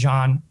important,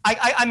 John.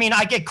 I mean,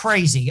 I get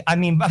crazy.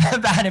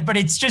 About it, but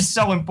it's just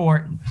so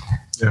important.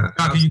 Yeah.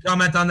 Can you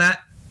comment on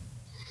that?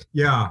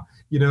 Yeah.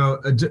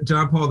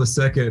 John Paul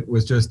II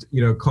was just,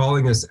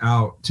 calling us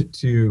out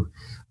to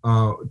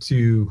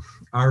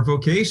our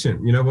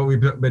vocation, what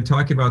we've been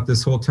talking about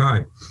this whole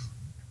time.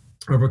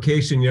 Our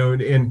vocation,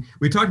 and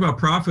we talked about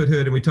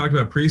prophethood and we talked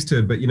about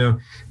priesthood, but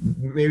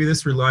maybe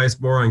this relies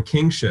more on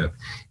kingship,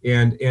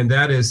 and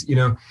that is,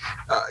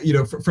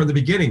 from the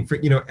beginning,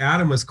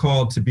 Adam was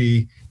called to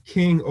be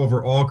king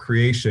over all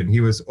creation.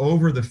 He was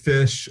over the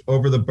fish,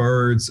 over the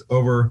birds,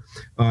 over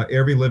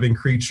every living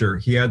creature.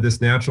 He had this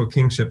natural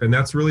kingship, and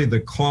that's really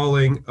the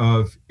calling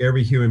of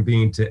every human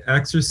being, to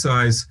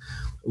exercise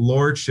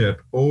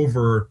lordship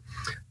over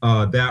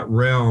that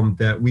realm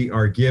that we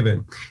are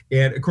given.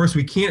 And of course,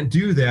 we can't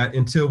do that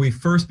until we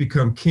first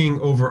become king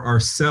over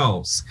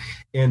ourselves.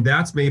 And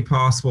that's made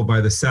possible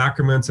by the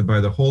sacraments and by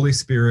the Holy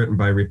Spirit and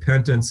by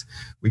repentance.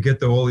 We get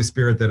the Holy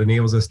Spirit that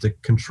enables us to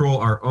control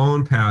our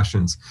own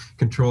passions,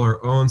 control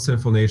our own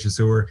sinful nature.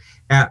 So we're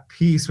at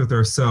peace with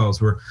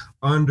ourselves. We're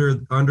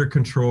under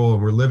control,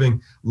 and we're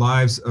living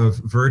lives of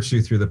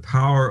virtue through the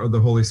power of the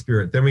Holy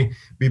Spirit. Then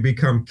we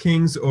become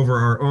kings over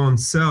our own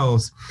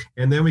selves,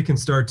 and then we can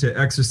start to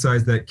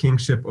exercise that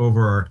kingship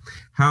over our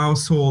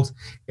household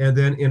and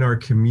then in our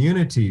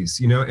communities,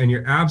 and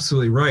you're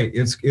absolutely right.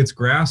 It's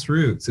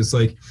grassroots. It's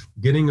like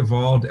getting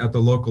involved at the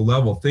local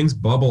level. Things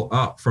bubble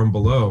up from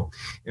below.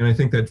 And I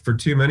think that for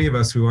too many of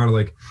us, we want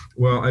to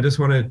I just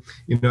want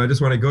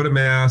to go to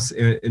mass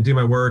and do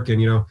my work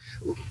and,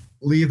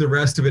 leave the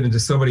rest of it into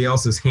somebody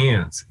else's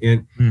hands.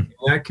 And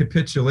that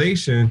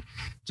capitulation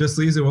just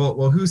leaves it,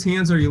 well, whose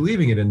hands are you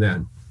leaving it in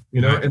then?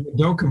 Right. And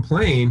don't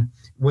complain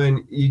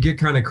when you get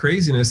kind of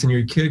craziness and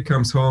your kid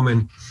comes home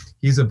and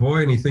he's a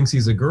boy and he thinks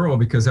he's a girl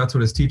because that's what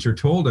his teacher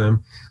told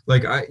him.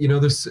 Like,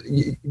 this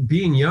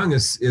being young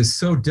is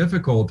so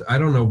difficult. I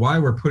don't know why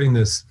we're putting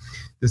this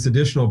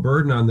additional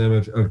burden on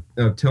them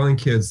of telling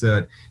kids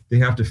that they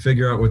have to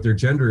figure out what their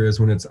gender is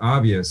when it's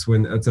obvious,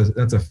 when that's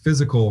a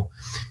physical,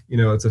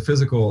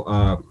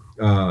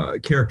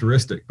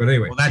 characteristic. But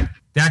anyway, well,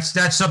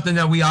 that's something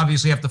that we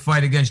obviously have to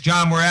fight against.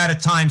 John, we're out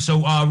of time.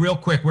 So real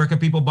quick, where can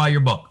people buy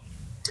your book?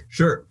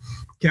 Sure.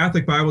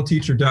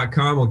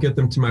 CatholicBibleTeacher.com will get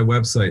them to my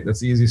website. That's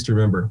the easiest to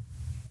remember.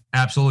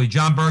 Absolutely.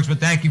 John Bergsma,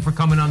 thank you for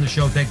coming on the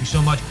show. Thank you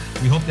so much.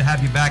 We hope to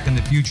have you back in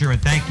the future.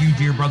 And thank you,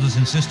 dear brothers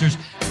and sisters,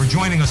 for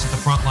joining us at the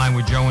front line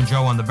with Joe and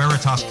Joe on the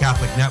Veritas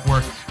Catholic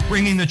Network,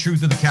 bringing the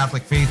truth of the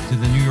Catholic faith to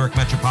the New York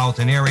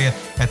metropolitan area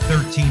at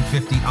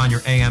 1350 on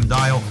your AM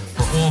dial.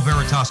 For all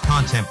Veritas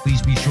content,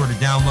 please be sure to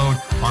download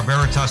our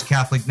Veritas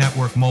Catholic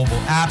Network mobile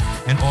app,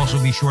 and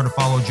also be sure to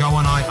follow Joe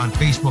and I on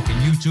Facebook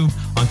and YouTube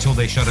until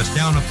they shut us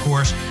down, of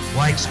course.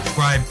 Like,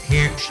 subscribe,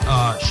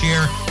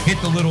 share, hit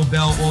the little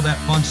bell, all that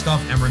fun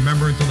stuff. And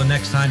remember, until the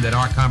next time, that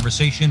our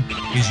conversation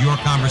is your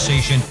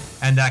conversation,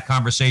 and that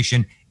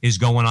conversation is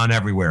going on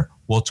everywhere.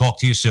 We'll talk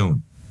to you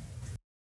soon.